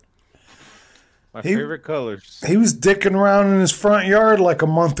 Yep. My favorite colors. He was dicking around in his front yard like a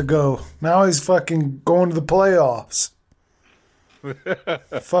month ago. Now he's fucking going to the playoffs.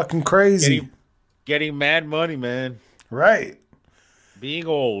 Fucking crazy. Getting mad money, man. Right. Being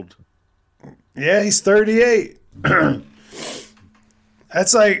old. Yeah, he's 38.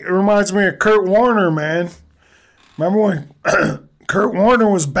 That's like, it reminds me of Kurt Warner, man. Remember when Kurt Warner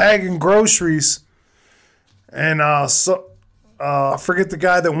was bagging groceries and I forget the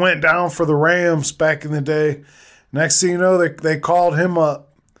guy that went down for the Rams back in the day. Next thing you know, they called him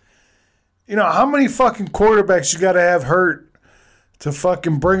up. You know, how many fucking quarterbacks you got to have hurt to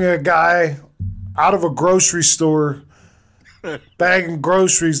fucking bring a guy out of a grocery store bagging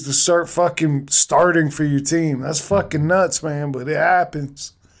groceries to start fucking starting for your team? That's fucking nuts, man, but it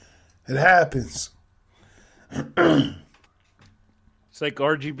happens. It happens. It's like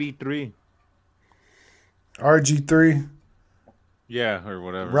RGB3. RG3. Yeah, or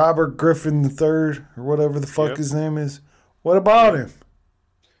whatever. Robert Griffin III, or whatever the fuck his name is. What about him?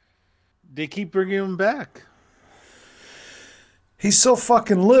 They keep bringing him back. He's so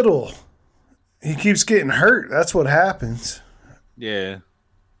fucking little. He keeps getting hurt. That's what happens. Yeah.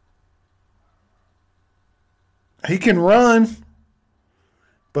 He can run,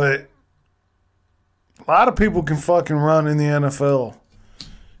 but a lot of people can fucking run in the NFL.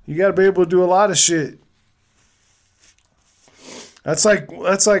 You got to be able to do a lot of shit. That's like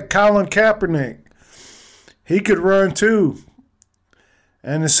Colin Kaepernick. He could run too.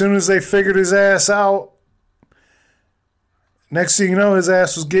 And as soon as they figured his ass out, next thing you know, his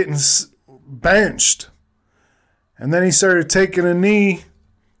ass was getting benched. And then he started taking a knee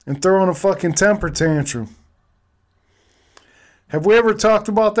and throwing a fucking temper tantrum. Have we ever talked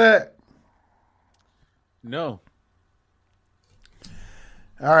about that? No.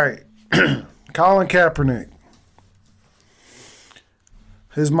 All right. Colin Kaepernick.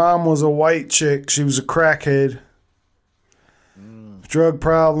 His mom was a white chick. She was a crackhead. Drug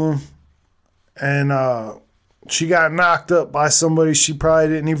problem. And she got knocked up by somebody she probably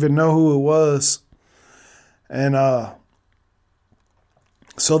didn't even know who it was. And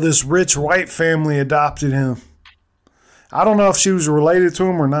so this rich white family adopted him. I don't know if she was related to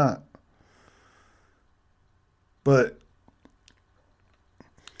him or not. But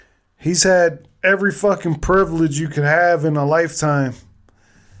he's had every fucking privilege you could have in a lifetime.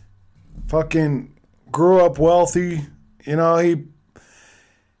 Fucking grew up wealthy. You know,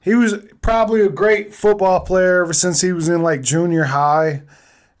 he was probably a great football player ever since he was in like junior high.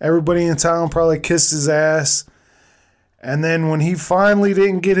 Everybody in town probably kissed his ass. And then when he finally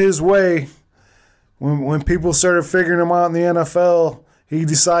didn't get his way, when people started figuring him out in the NFL, he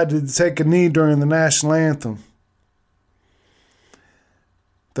decided to take a knee during the national anthem.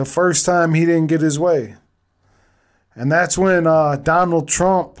 The first time he didn't get his way. And that's when Donald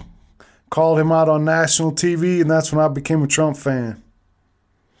Trump called him out on national TV, and that's when I became a Trump fan.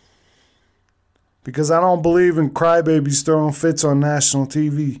 Because I don't believe in crybabies throwing fits on national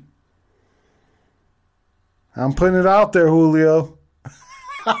TV. I'm putting it out there, Julio.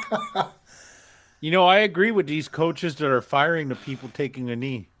 I agree with these coaches that are firing the people taking a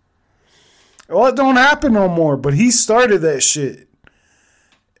knee. Well, it don't happen no more, but he started that shit.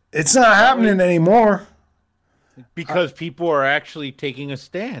 It's not happening anymore. Because people are actually taking a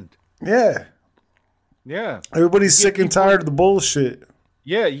stand. Yeah. Yeah. Everybody's sick and tired of the bullshit.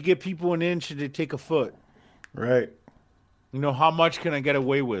 Yeah, you get people an inch and they take a foot. Right. How much can I get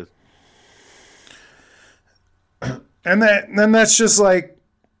away with? And then that's just like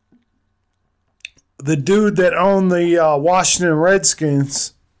the dude that owned the Washington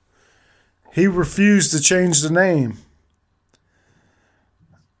Redskins. He refused to change the name.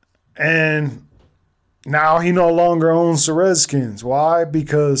 And now he no longer owns the Redskins. Why?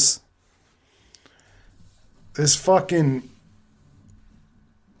 Because this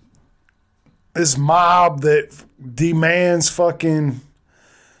mob that demands fucking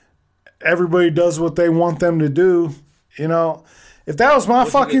everybody does what they want them to do. If that was my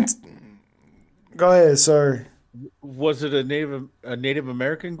go ahead, sorry. Was it a Native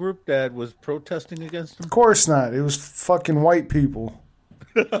American group that was protesting against him? Of course not. It was fucking white people.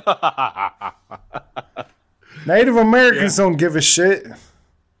 Native Americans don't give a shit.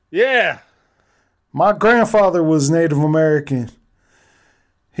 Yeah. My grandfather was Native American.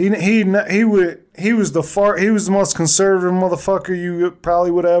 He was the most conservative motherfucker you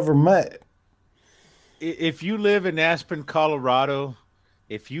probably would have ever met. If you live in Aspen, Colorado,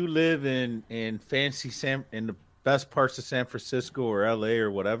 if you live in the best parts of San Francisco or LA or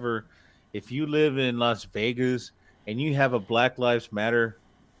whatever, if you live in Las Vegas and you have a Black Lives Matter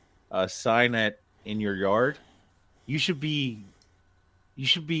sign in your yard, you should be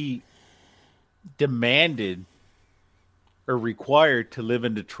demanded or required to live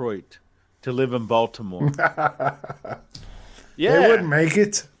in Detroit, to live in Baltimore. Yeah, they wouldn't make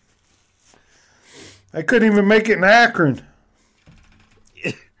it. I couldn't even make it in Akron.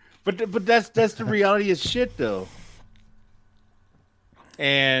 But that's the reality of shit, though.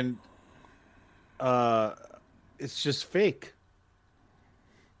 And it's just fake.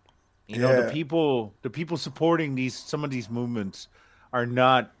 The people supporting some of these movements are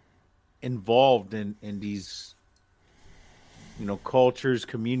not involved in these cultures,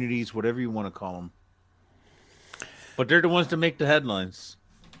 communities, whatever you want to call them. But they're the ones that make the headlines.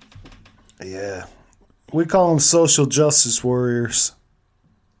 Yeah. We call them social justice warriors.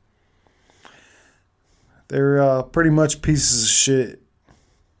 They're pretty much pieces of shit.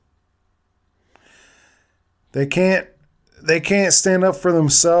 They can't stand up for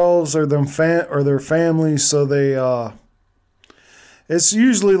themselves or their families, so they it's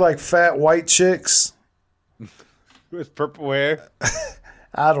usually like fat white chicks with purple hair.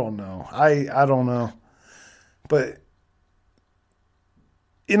 I don't know. I don't know. But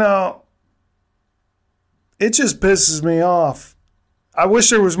it just pisses me off. I wish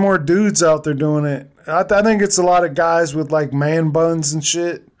there was more dudes out there doing it. I think it's a lot of guys with like man buns and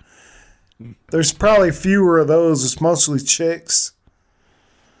shit. There's probably fewer of those. It's mostly chicks.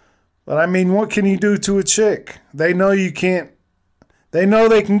 But I mean, what can you do to a chick? They know you can't. They know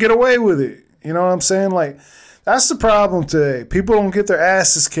they can get away with it. You know what I'm saying? Like, that's the problem today. People don't get their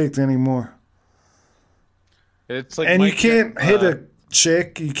asses kicked anymore. It's like, and you can't hit a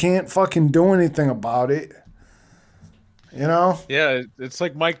chick. You can't fucking do anything about it. Yeah, it's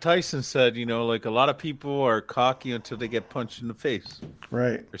like Mike Tyson said, like a lot of people are cocky until they get punched in the face.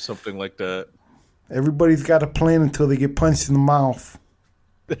 Right. Or something like that. Everybody's got a plan until they get punched in the mouth.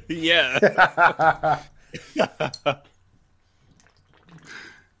 Yeah.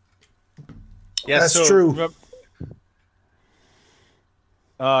 Yeah, that's true.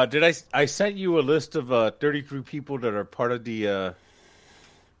 I sent you a list of 33 people that are part of the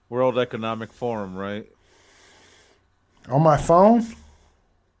World Economic Forum, right? On my phone?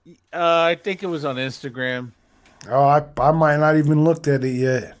 I think it was on Instagram. Oh, I might not even looked at it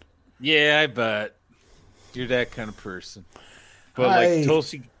yet. Yeah, I bet. You're that kind of person. But like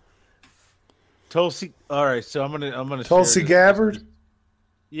Tulsi. All right, so I'm gonna Tulsi Gabbard.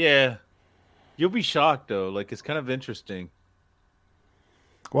 Yeah, you'll be shocked though. Like, it's kind of interesting.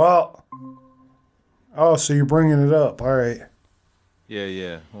 Well, so you're bringing it up. All right.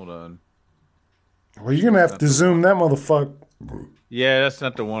 Yeah. Hold on. Well, you're gonna have to zoom that motherfucker. Yeah, that's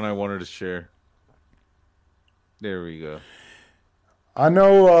not the one I wanted to share. There we go. I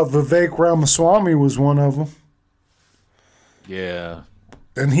know Vivek Ramaswamy was one of them. Yeah.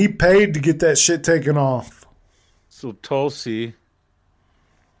 And he paid to get that shit taken off. So Tulsi,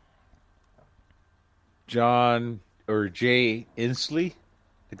 Jay Inslee,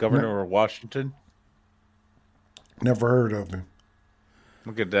 the governor of Washington. Never heard of him.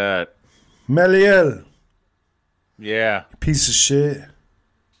 Look at that. Meliel. Yeah. Piece of shit.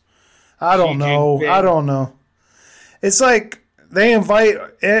 I don't know. It's like they invite,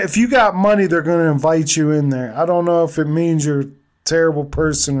 if you got money, they're going to invite you in there. I don't know if it means you're a terrible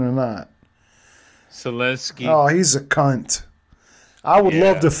person or not. Zelensky. Oh, he's a cunt. I would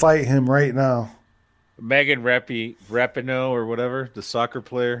love to fight him right now. Megan Rapinoe or whatever, the soccer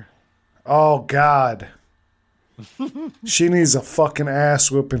player. Oh, God. She needs a fucking ass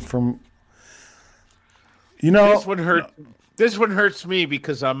whipping from... You know... This one hurts me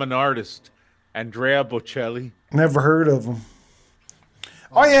because I'm an artist. Andrea Bocelli. Never heard of him.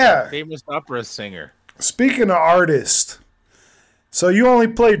 Oh, yeah. Famous opera singer. Speaking of artists, so you only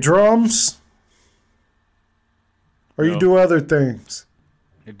play drums? Or you do other things?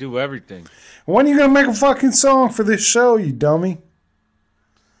 I do everything. When are you going to make a fucking song for this show, you dummy?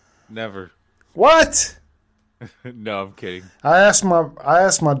 Never. What? No, I'm kidding. I asked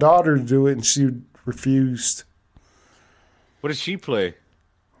my daughter to do it, and she refused. What does she play?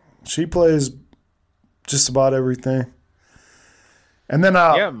 She plays just about everything. And then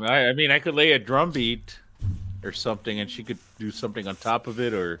I mean, I could lay a drum beat or something, and she could do something on top of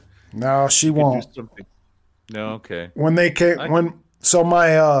it, or no, she won't. No, okay. When they came, my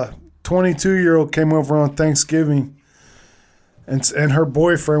 22-year-old came over on Thanksgiving, and her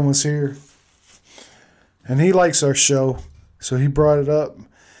boyfriend was here, and he likes our show, so he brought it up,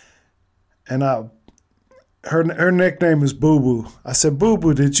 and her nickname is Boo Boo. I said, Boo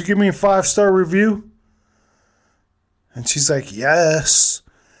Boo, did you give me a 5-star review? And she's like, yes.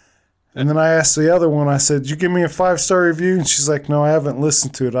 And then I asked the other one, I said, did you give me a 5-star review? And she's like, no, I haven't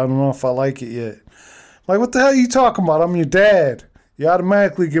listened to it. I don't know if I like it yet. I'm like, what the hell are you talking about? I'm your dad. You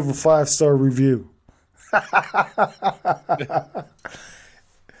automatically give a 5-star review.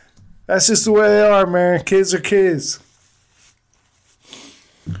 That's just the way they are, man. Kids are kids.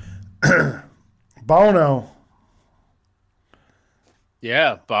 Bono.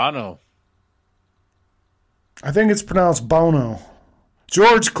 Yeah, Bono. I think it's pronounced Bono.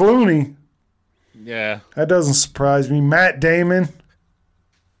 George Clooney. Yeah. That doesn't surprise me. Matt Damon.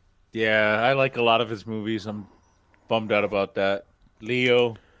 Yeah, I like a lot of his movies. I'm bummed out about that.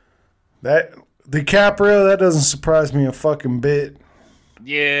 Leo. That DiCaprio, that doesn't surprise me a fucking bit.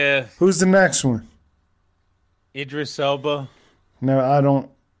 Yeah. Who's the next one? Idris Elba. No, I don't.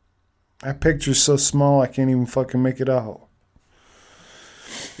 That picture's so small I can't even fucking make it out.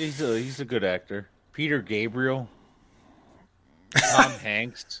 He's a good actor. Peter Gabriel. Tom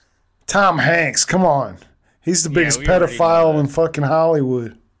Hanks. Tom Hanks, come on. He's the biggest pedophile in fucking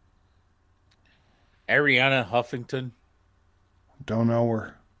Hollywood. Ariana Huffington. Don't know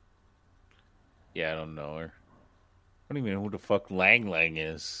her. Yeah, I don't know her. I don't even know who the fuck Lang Lang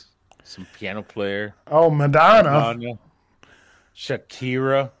is. Some piano player. Oh, Madonna.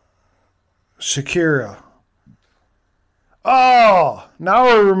 Shakira. Oh, now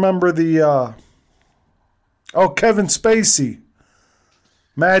I remember the... Kevin Spacey.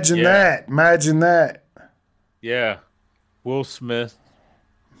 Imagine that. Yeah. Will Smith.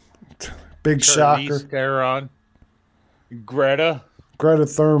 Big shocker. Theron. Greta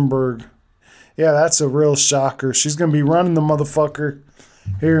Thunberg. Yeah, that's a real shocker. She's going to be running the motherfucker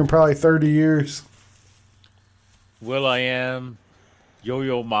here in probably 30 years. will.i.am.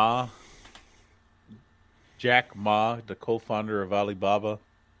 Yo-Yo Ma. Jack Ma, the co-founder of Alibaba.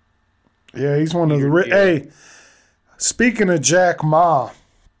 Yeah, he's one of the... Hey, speaking of Jack Ma,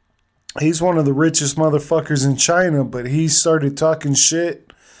 he's one of the richest motherfuckers in China, but he started talking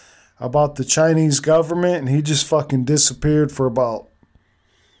shit about the Chinese government, and he just fucking disappeared for about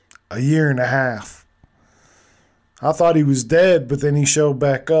a year and a half. I thought he was dead, but then he showed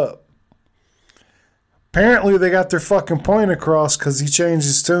back up. Apparently, they got their fucking point across because he changed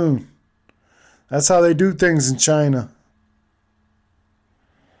his tune. That's how they do things in China.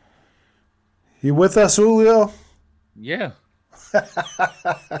 You with us, Julio? Yeah.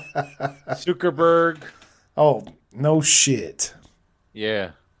 Zuckerberg. Oh, no shit.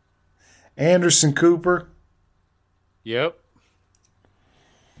 Yeah. Anderson Cooper. Yep.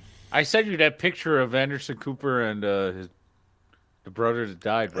 I sent you that picture of Anderson Cooper and the brother that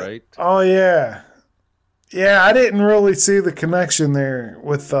died, right? Oh, yeah. Yeah, I didn't really see the connection there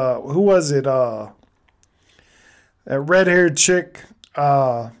with, who was it? That red-haired chick.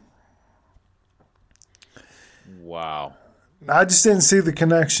 Wow. I just didn't see the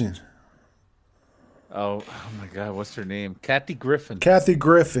connection. Oh my God, what's her name? Kathy Griffin.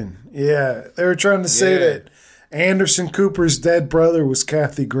 Yeah, they were trying to say that Anderson Cooper's dead brother was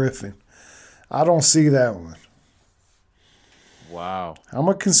Kathy Griffin. I don't see that one. Wow. I'm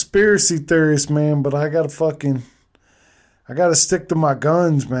a conspiracy theorist, man, but I gotta stick to my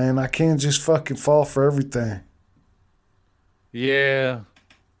guns, man. I can't just fucking fall for everything. Yeah.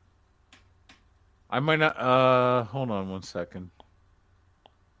 I might not. Hold on 1 second.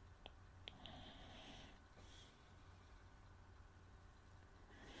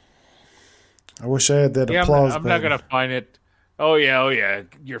 I wish I had that applause I'm button. not gonna find it. Oh yeah.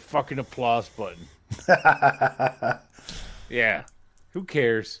 Your fucking applause button. Yeah. Who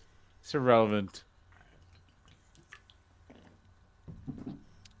cares? It's irrelevant.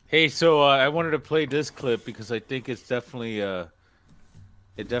 Hey, so I wanted to play this clip because I think it's definitely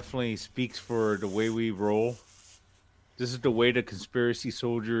it definitely speaks for the way we roll. This is the way the Conspiracy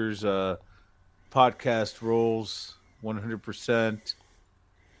Soldiers podcast rolls 100%.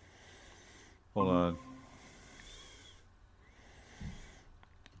 Hold on.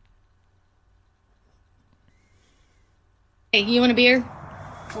 Hey, you want a beer?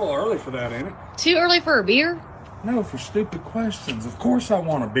 It's a little early for that, ain't it? Too early for a beer? No, for stupid questions. Of course I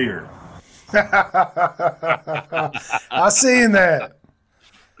want a beer. I seen that.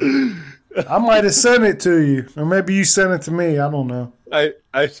 I might have sent it to you. Or maybe you sent it to me. I don't know.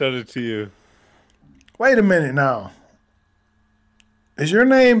 I sent it to you. Wait a minute now.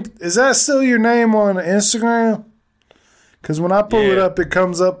 Is that still your name on Instagram? Because when I pull it up, it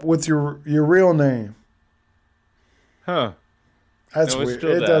comes up with your real name. Huh. That's weird.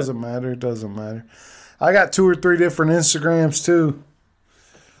 It doesn't matter. It doesn't matter. I got 2 or 3 different Instagrams too.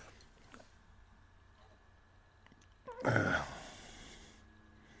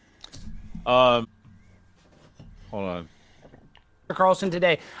 Hold on. Carlson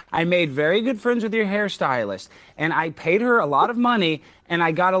today. I made very good friends with your hairstylist, and I paid her a lot of money, and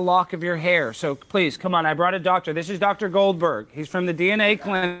I got a lock of your hair. So please, come on. I brought a doctor. This is Dr. Goldberg. He's from the DNA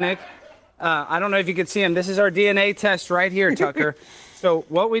clinic. I don't know if you can see him. This is our DNA test right here, Tucker. So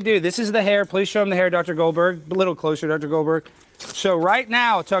what we do, this is the hair. Please show him the hair, Dr. Goldberg. A little closer, Dr. Goldberg. So right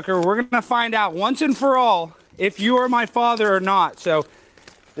now, Tucker, we're going to find out once and for all if you are my father or not. So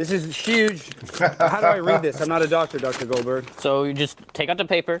this is huge. How do I read this? I'm not a doctor, Dr. Goldberg. So you just take out the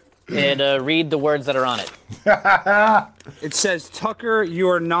paper and read the words that are on it. It says, Tucker, you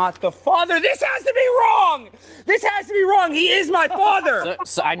are not the father. This has to be wrong. This has to be wrong. He is my father.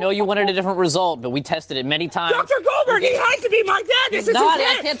 So I know you wanted a different result, but we tested it many times. Dr. Goldberg, he has to be my dad. This is not, his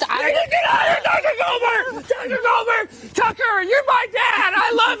I dad. can't. Get out of here, Dr. Goldberg. Dr. Goldberg. Tucker, you're my dad.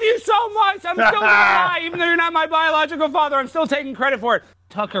 I love you so much. I'm still going to lie. Even though you're not my biological father, I'm still taking credit for it.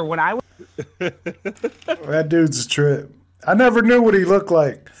 Tucker, when I was... That dude's a trip. I never knew what he looked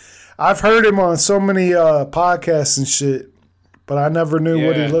like. I've heard him on so many podcasts and shit, but I never knew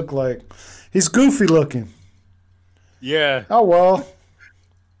what he looked like. He's goofy looking. Yeah. Oh, well.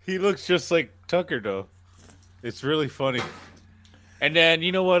 He looks just like Tucker, though. It's really funny. And then,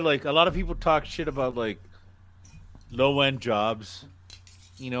 you know what? Like, a lot of people talk shit about, like, low-end jobs,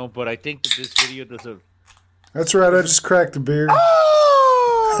 you know, but I think that this video does a... That's right. I just cracked a beer.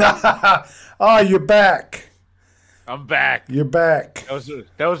 Oh, you're back. I'm back. You're back.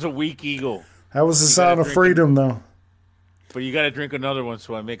 That was a weak eagle. That was the sound of freedom, though. But you got to drink another one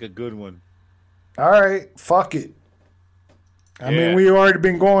so I make a good one. All right. Fuck it. I mean, we already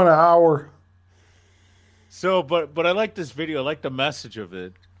been going an hour. So, but I like this video. I like the message of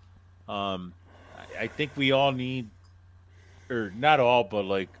it. I think we all need, or not all, but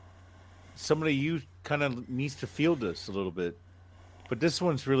like somebody you kind of needs to feel this a little bit. But this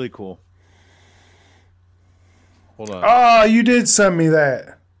one's really cool. Hold on. Oh, you did send me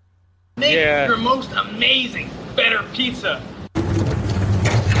that. Make your most amazing, better pizza.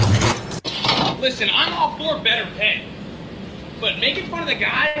 Listen, I'm all for better pay. But making fun of the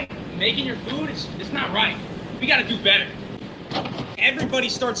guy making your food, it's not right. We gotta do better. Everybody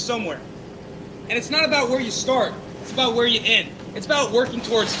starts somewhere. And it's not about where you start. It's about where you end. It's about working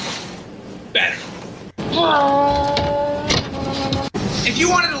towards better. If you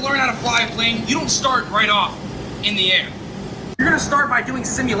wanted to learn how to fly a plane, you don't start right off in the air. You're gonna start by doing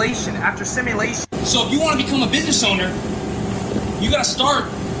simulation after simulation. So if you want to become a business owner, you gotta start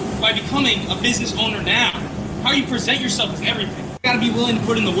by becoming a business owner now. How you present yourself is everything. You gotta be willing to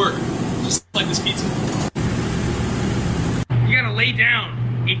put in the work, just like this pizza. You gotta lay down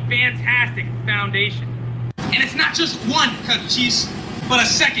a fantastic foundation. And it's not just one cup of cheese, but a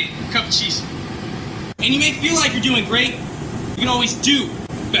second cup of cheese. And you may feel like you're doing great, you can always do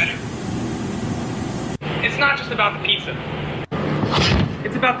better. It's not just about the pizza.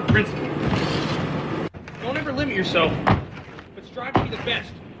 It's about the principle. Don't ever limit yourself, but strive to be the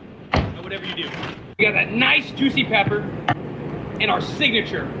best at whatever you do. We got that nice juicy pepper and our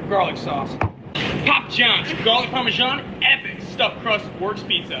signature garlic sauce. Pop John's garlic parmesan, epic stuffed crust works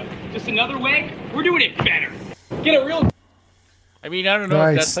pizza. Just another way, we're doing it better. Get a real... I mean, I don't know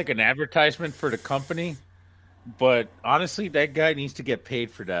if that's like an advertisement for the company, but honestly, that guy needs to get paid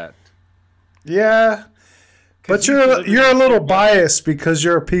for that. Yeah, but you're a little biased because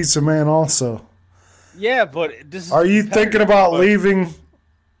you're a pizza man also. Yeah, but this is. Are you thinking about leaving?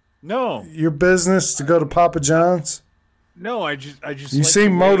 No. Your business to go to Papa John's? No, I just. You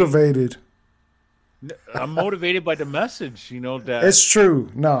seem motivated. I'm motivated by the message, that. It's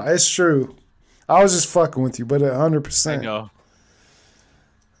true. No, it's true. I was just fucking with you, but 100%. I know.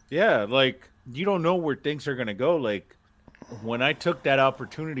 Yeah, like, you don't know where things are going to go. Like, when I took that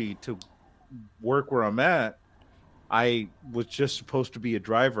opportunity to work where I'm at, I was just supposed to be a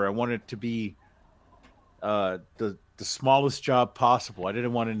driver. I wanted to be the smallest job possible. I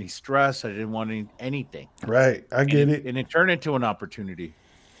didn't want any stress. I didn't want anything. Right. I get it. And it turned into an opportunity.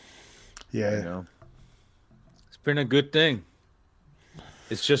 Yeah. It's been a good thing.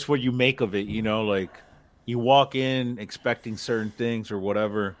 It's just what you make of it, like you walk in expecting certain things or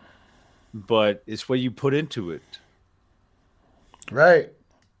whatever, but it's what you put into it. Right.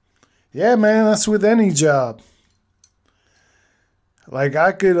 Yeah, man, that's with any job. Like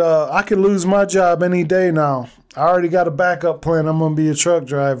I could lose my job any day now. I already got a backup plan. I'm going to be a truck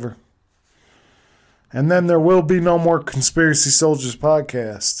driver. And then there will be no more Conspiracy Soldiers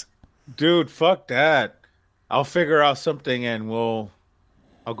podcast. Dude, fuck that. I'll figure out something and I'll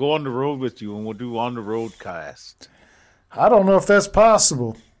go on the road with you and we'll do on the road cast. I don't know if that's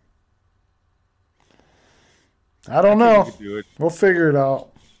possible. I don't know. We'll figure it out.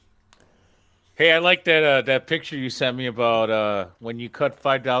 Hey, I like that picture you sent me about when you cut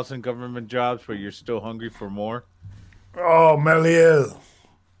 5,000 government jobs, but you're still hungry for more. Oh, Meliel.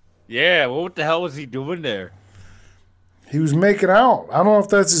 Yeah, what the hell was he doing there? He was making out. I don't know if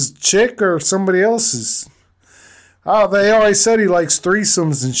that's his chick or somebody else's. Oh, they already said he likes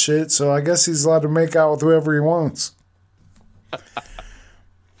threesomes and shit, so I guess he's allowed to make out with whoever he wants.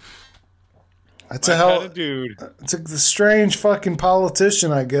 That's a hell kind of dude. It's a strange fucking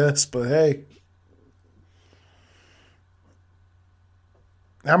politician, I guess, but hey.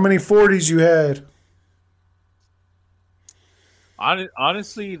 How many 40s you had?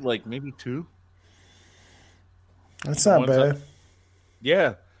 Honestly, like maybe 2. That's not bad.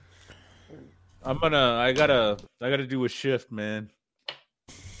 Yeah. I gotta do a shift, man.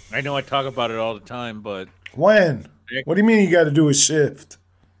 I know I talk about it all the time, but when? What do you mean you gotta do a shift?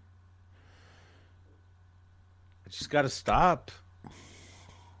 I just gotta stop.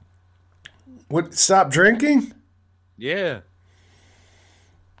 What, stop drinking? Yeah.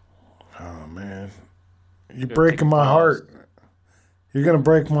 Oh man. You're breaking my heart. You're gonna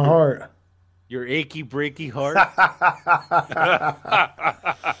break my heart. Your achy breaky heart.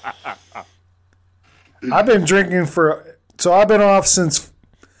 I've been drinking so I've been off since,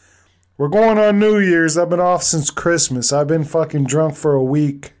 we're going on New Year's. I've been off since Christmas. I've been fucking drunk for a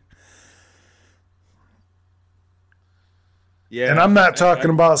week. Yeah. And I'm not talking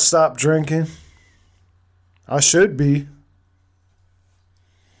about stop drinking. I should be.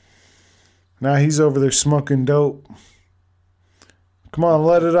 Now he's over there smoking dope. Come on,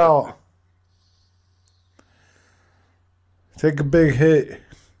 let it out. Take a big hit.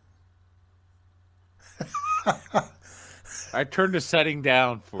 I turned the setting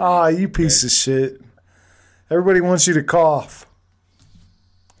down for you. Ah, you piece of shit. Everybody wants you to cough.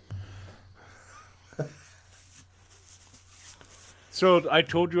 So I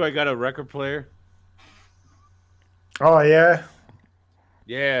told you I got a record player. Oh, yeah?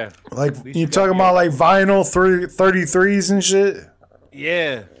 Yeah. Like, you talking about like vinyl 33s and shit?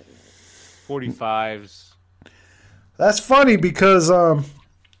 Yeah. 45s. That's funny because,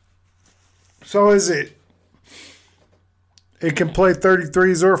 so is it can play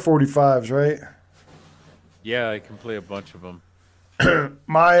 33s or 45s, right? Yeah, I can play a bunch of them.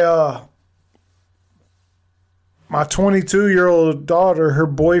 My 22-year-old daughter, her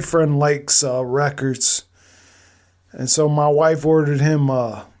boyfriend likes records. And so my wife ordered him,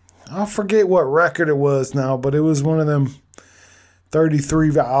 I forget what record it was now, but it was one of them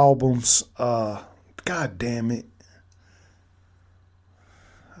 33 albums. God damn it.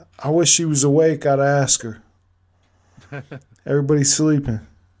 I wish she was awake. I'd ask her. Everybody's sleeping.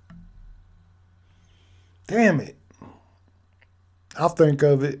 Damn it. I'll think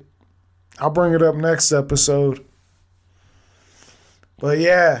of it. I'll bring it up next episode. But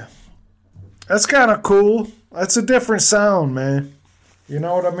yeah, that's kind of cool. That's a different sound, man. You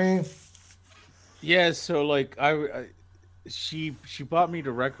know what I mean? Yeah, so like she bought me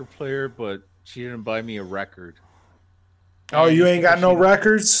the record player, but she didn't buy me a record. Oh, you ain't got no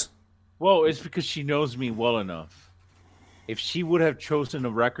records? Well, it's because she knows me well enough. If she would have chosen a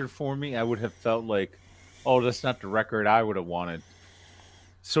record for me, I would have felt like, oh, that's not the record I would have wanted.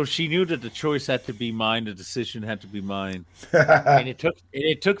 So she knew that the choice had to be mine, the decision had to be mine. And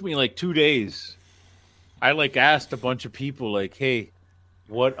it took me like 2 days. I like asked a bunch of people like, "Hey,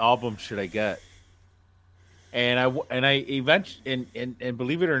 what album should I get?" And I eventually and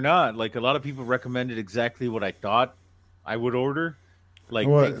believe it or not, like a lot of people recommended exactly what I thought I would order, like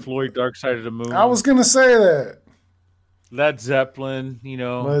What? Pink Floyd, Dark Side of the Moon. I was gonna say that. Led Zeppelin,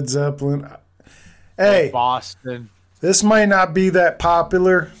 Led Zeppelin. Hey, Boston. This might not be that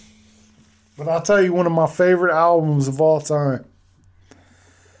popular, but I'll tell you one of my favorite albums of all time.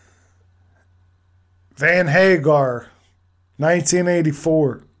 Van Hagar,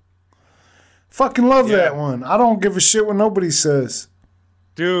 1984. Fucking love that one. I don't give a shit what nobody says.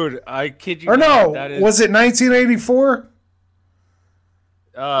 Dude, I kid you or not. no, was it 1984?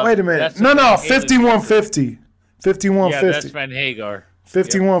 Wait a minute. No, 5150. 5150. Yeah, that's Van Hagar.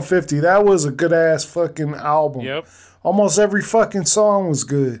 5150. Yep. That was a good ass fucking album. Yep. Almost every fucking song was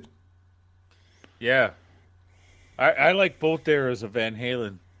good. Yeah. I like both eras of Van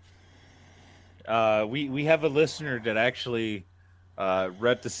Halen. We have a listener that actually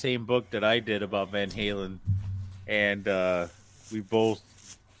read the same book that I did about Van Halen, and we both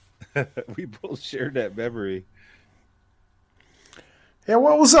shared that memory. Yeah,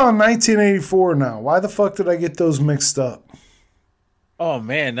 what was on 1984 now? Why the fuck did I get those mixed up? Oh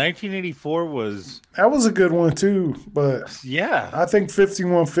man, 1984 was... That was a good one too, but yeah, I think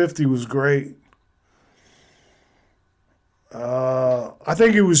 5150 was great. I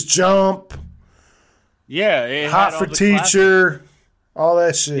think it was Jump. Yeah, Hot for Teacher, classics. All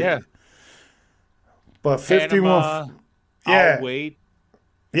that shit. Yeah. But 51... Panama, yeah. I'll Wait.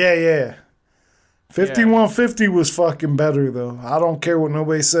 Yeah. 5150 was fucking better though. I don't care what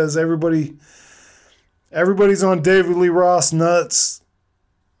nobody says. Everybody's on David Lee Roth nuts.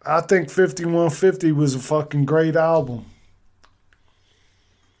 I think 5150 was a fucking great album.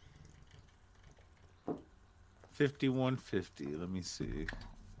 5150. Let me see.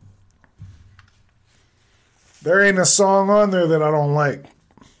 There ain't a song on there that I don't like.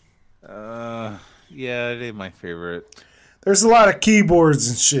 Yeah, it ain't my favorite. There's a lot of keyboards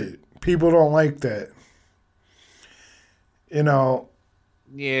and shit. People don't like that. You know.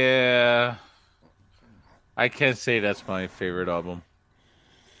 Yeah. I can't say that's my favorite album.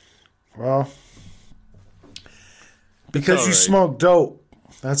 Well, because you smoke dope.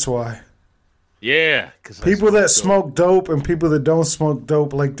 That's why. Yeah. People that smoke dope and people that don't smoke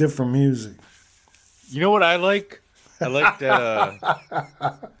dope like different music. You know what I like? I like that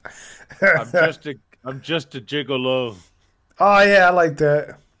I'm just a gigolo. Oh yeah, I like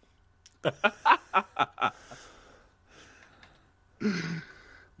that.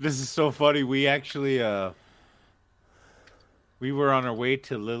 This is so funny. We actually we were on our way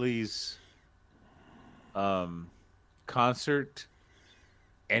to Lily's concert,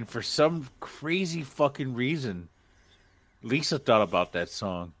 and for some crazy fucking reason, Lisa thought about that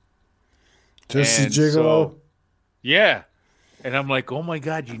song. Just a gigolo? So, yeah. And I'm like, oh my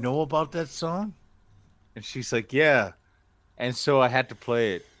God, you know about that song? And she's like, yeah. And so I had to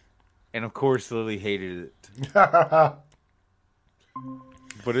play it. And of course, Lily hated it. But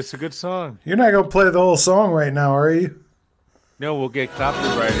it's a good song. You're not going to play the whole song right now, are you? No, we'll get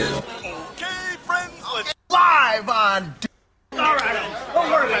copyrighted. Okay, friends, let's live on. All right,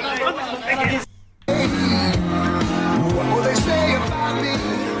 don't worry about it. What will they say about me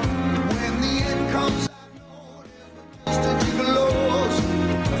when the end comes?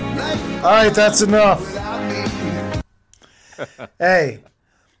 All right, that's enough. Hey,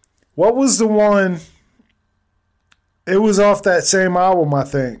 what was the one? It was off that same album, I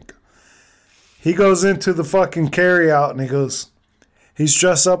think. He goes into the fucking carryout and he goes, he's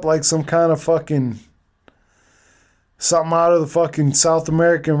dressed up like some kind of fucking something out of the fucking South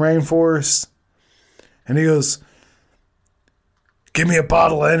American rainforest. And he goes, give me a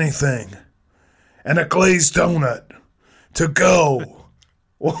bottle of anything and a glazed donut to go.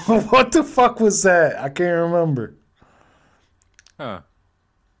 What the fuck was that? I can't remember. Huh.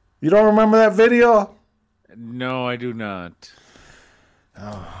 You don't remember that video? No, I do not.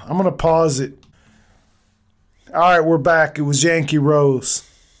 Oh, I'm going to pause it. All right, we're back. It was Yankee Rose.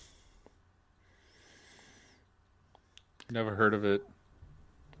 Never heard of it.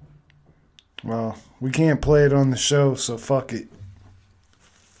 Well, we can't play it on the show, so fuck it.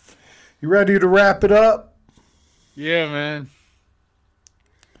 You ready to wrap it up? Yeah, man.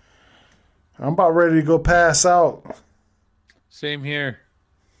 I'm about ready to go pass out. Same here.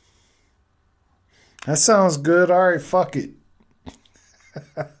 That sounds good. All right, fuck it.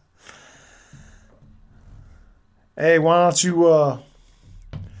 Hey, why don't you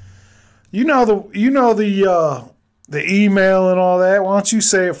the email and all that. Why don't you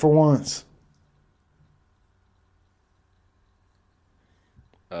say it for once?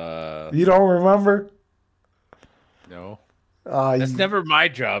 You don't remember? No. That's never my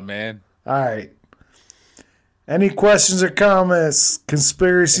job, man. All right. Any questions or comments?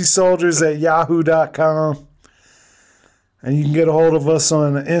 conspiracysoldiers@yahoo.com. And you can get a hold of us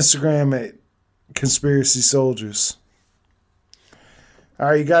on Instagram at Conspiracy Soldiers. All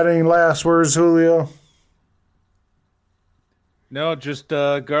right, you got any last words, Julio? No, just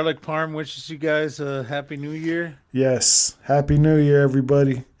Garlic Parm wishes you guys a Happy New Year. Yes. Happy New Year,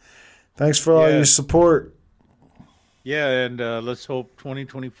 everybody. Thanks for all your support. Yeah, and let's hope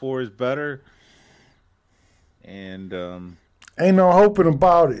 2024 is better. And ain't no hoping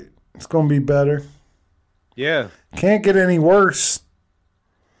about it. It's going to be better. Yeah. Can't get any worse.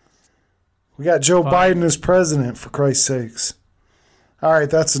 We got Joe Biden as president, for Christ's sakes. All right,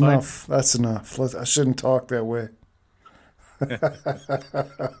 that's enough. That's enough. I shouldn't talk that way.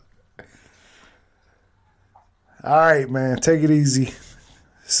 All right, man. Take it easy.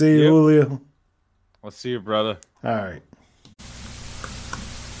 See you, Julio. I'll see you, brother. All right.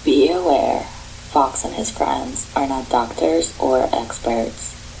 Be aware, Fox and his friends are not doctors or experts.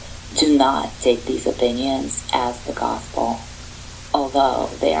 Do not take these opinions as the gospel. Although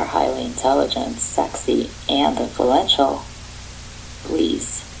they are highly intelligent, sexy, and influential,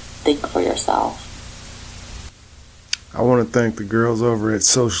 please think for yourself. I want to thank the girls over at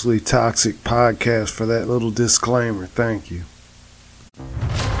Socially Toxic Podcast for that little disclaimer. Thank you.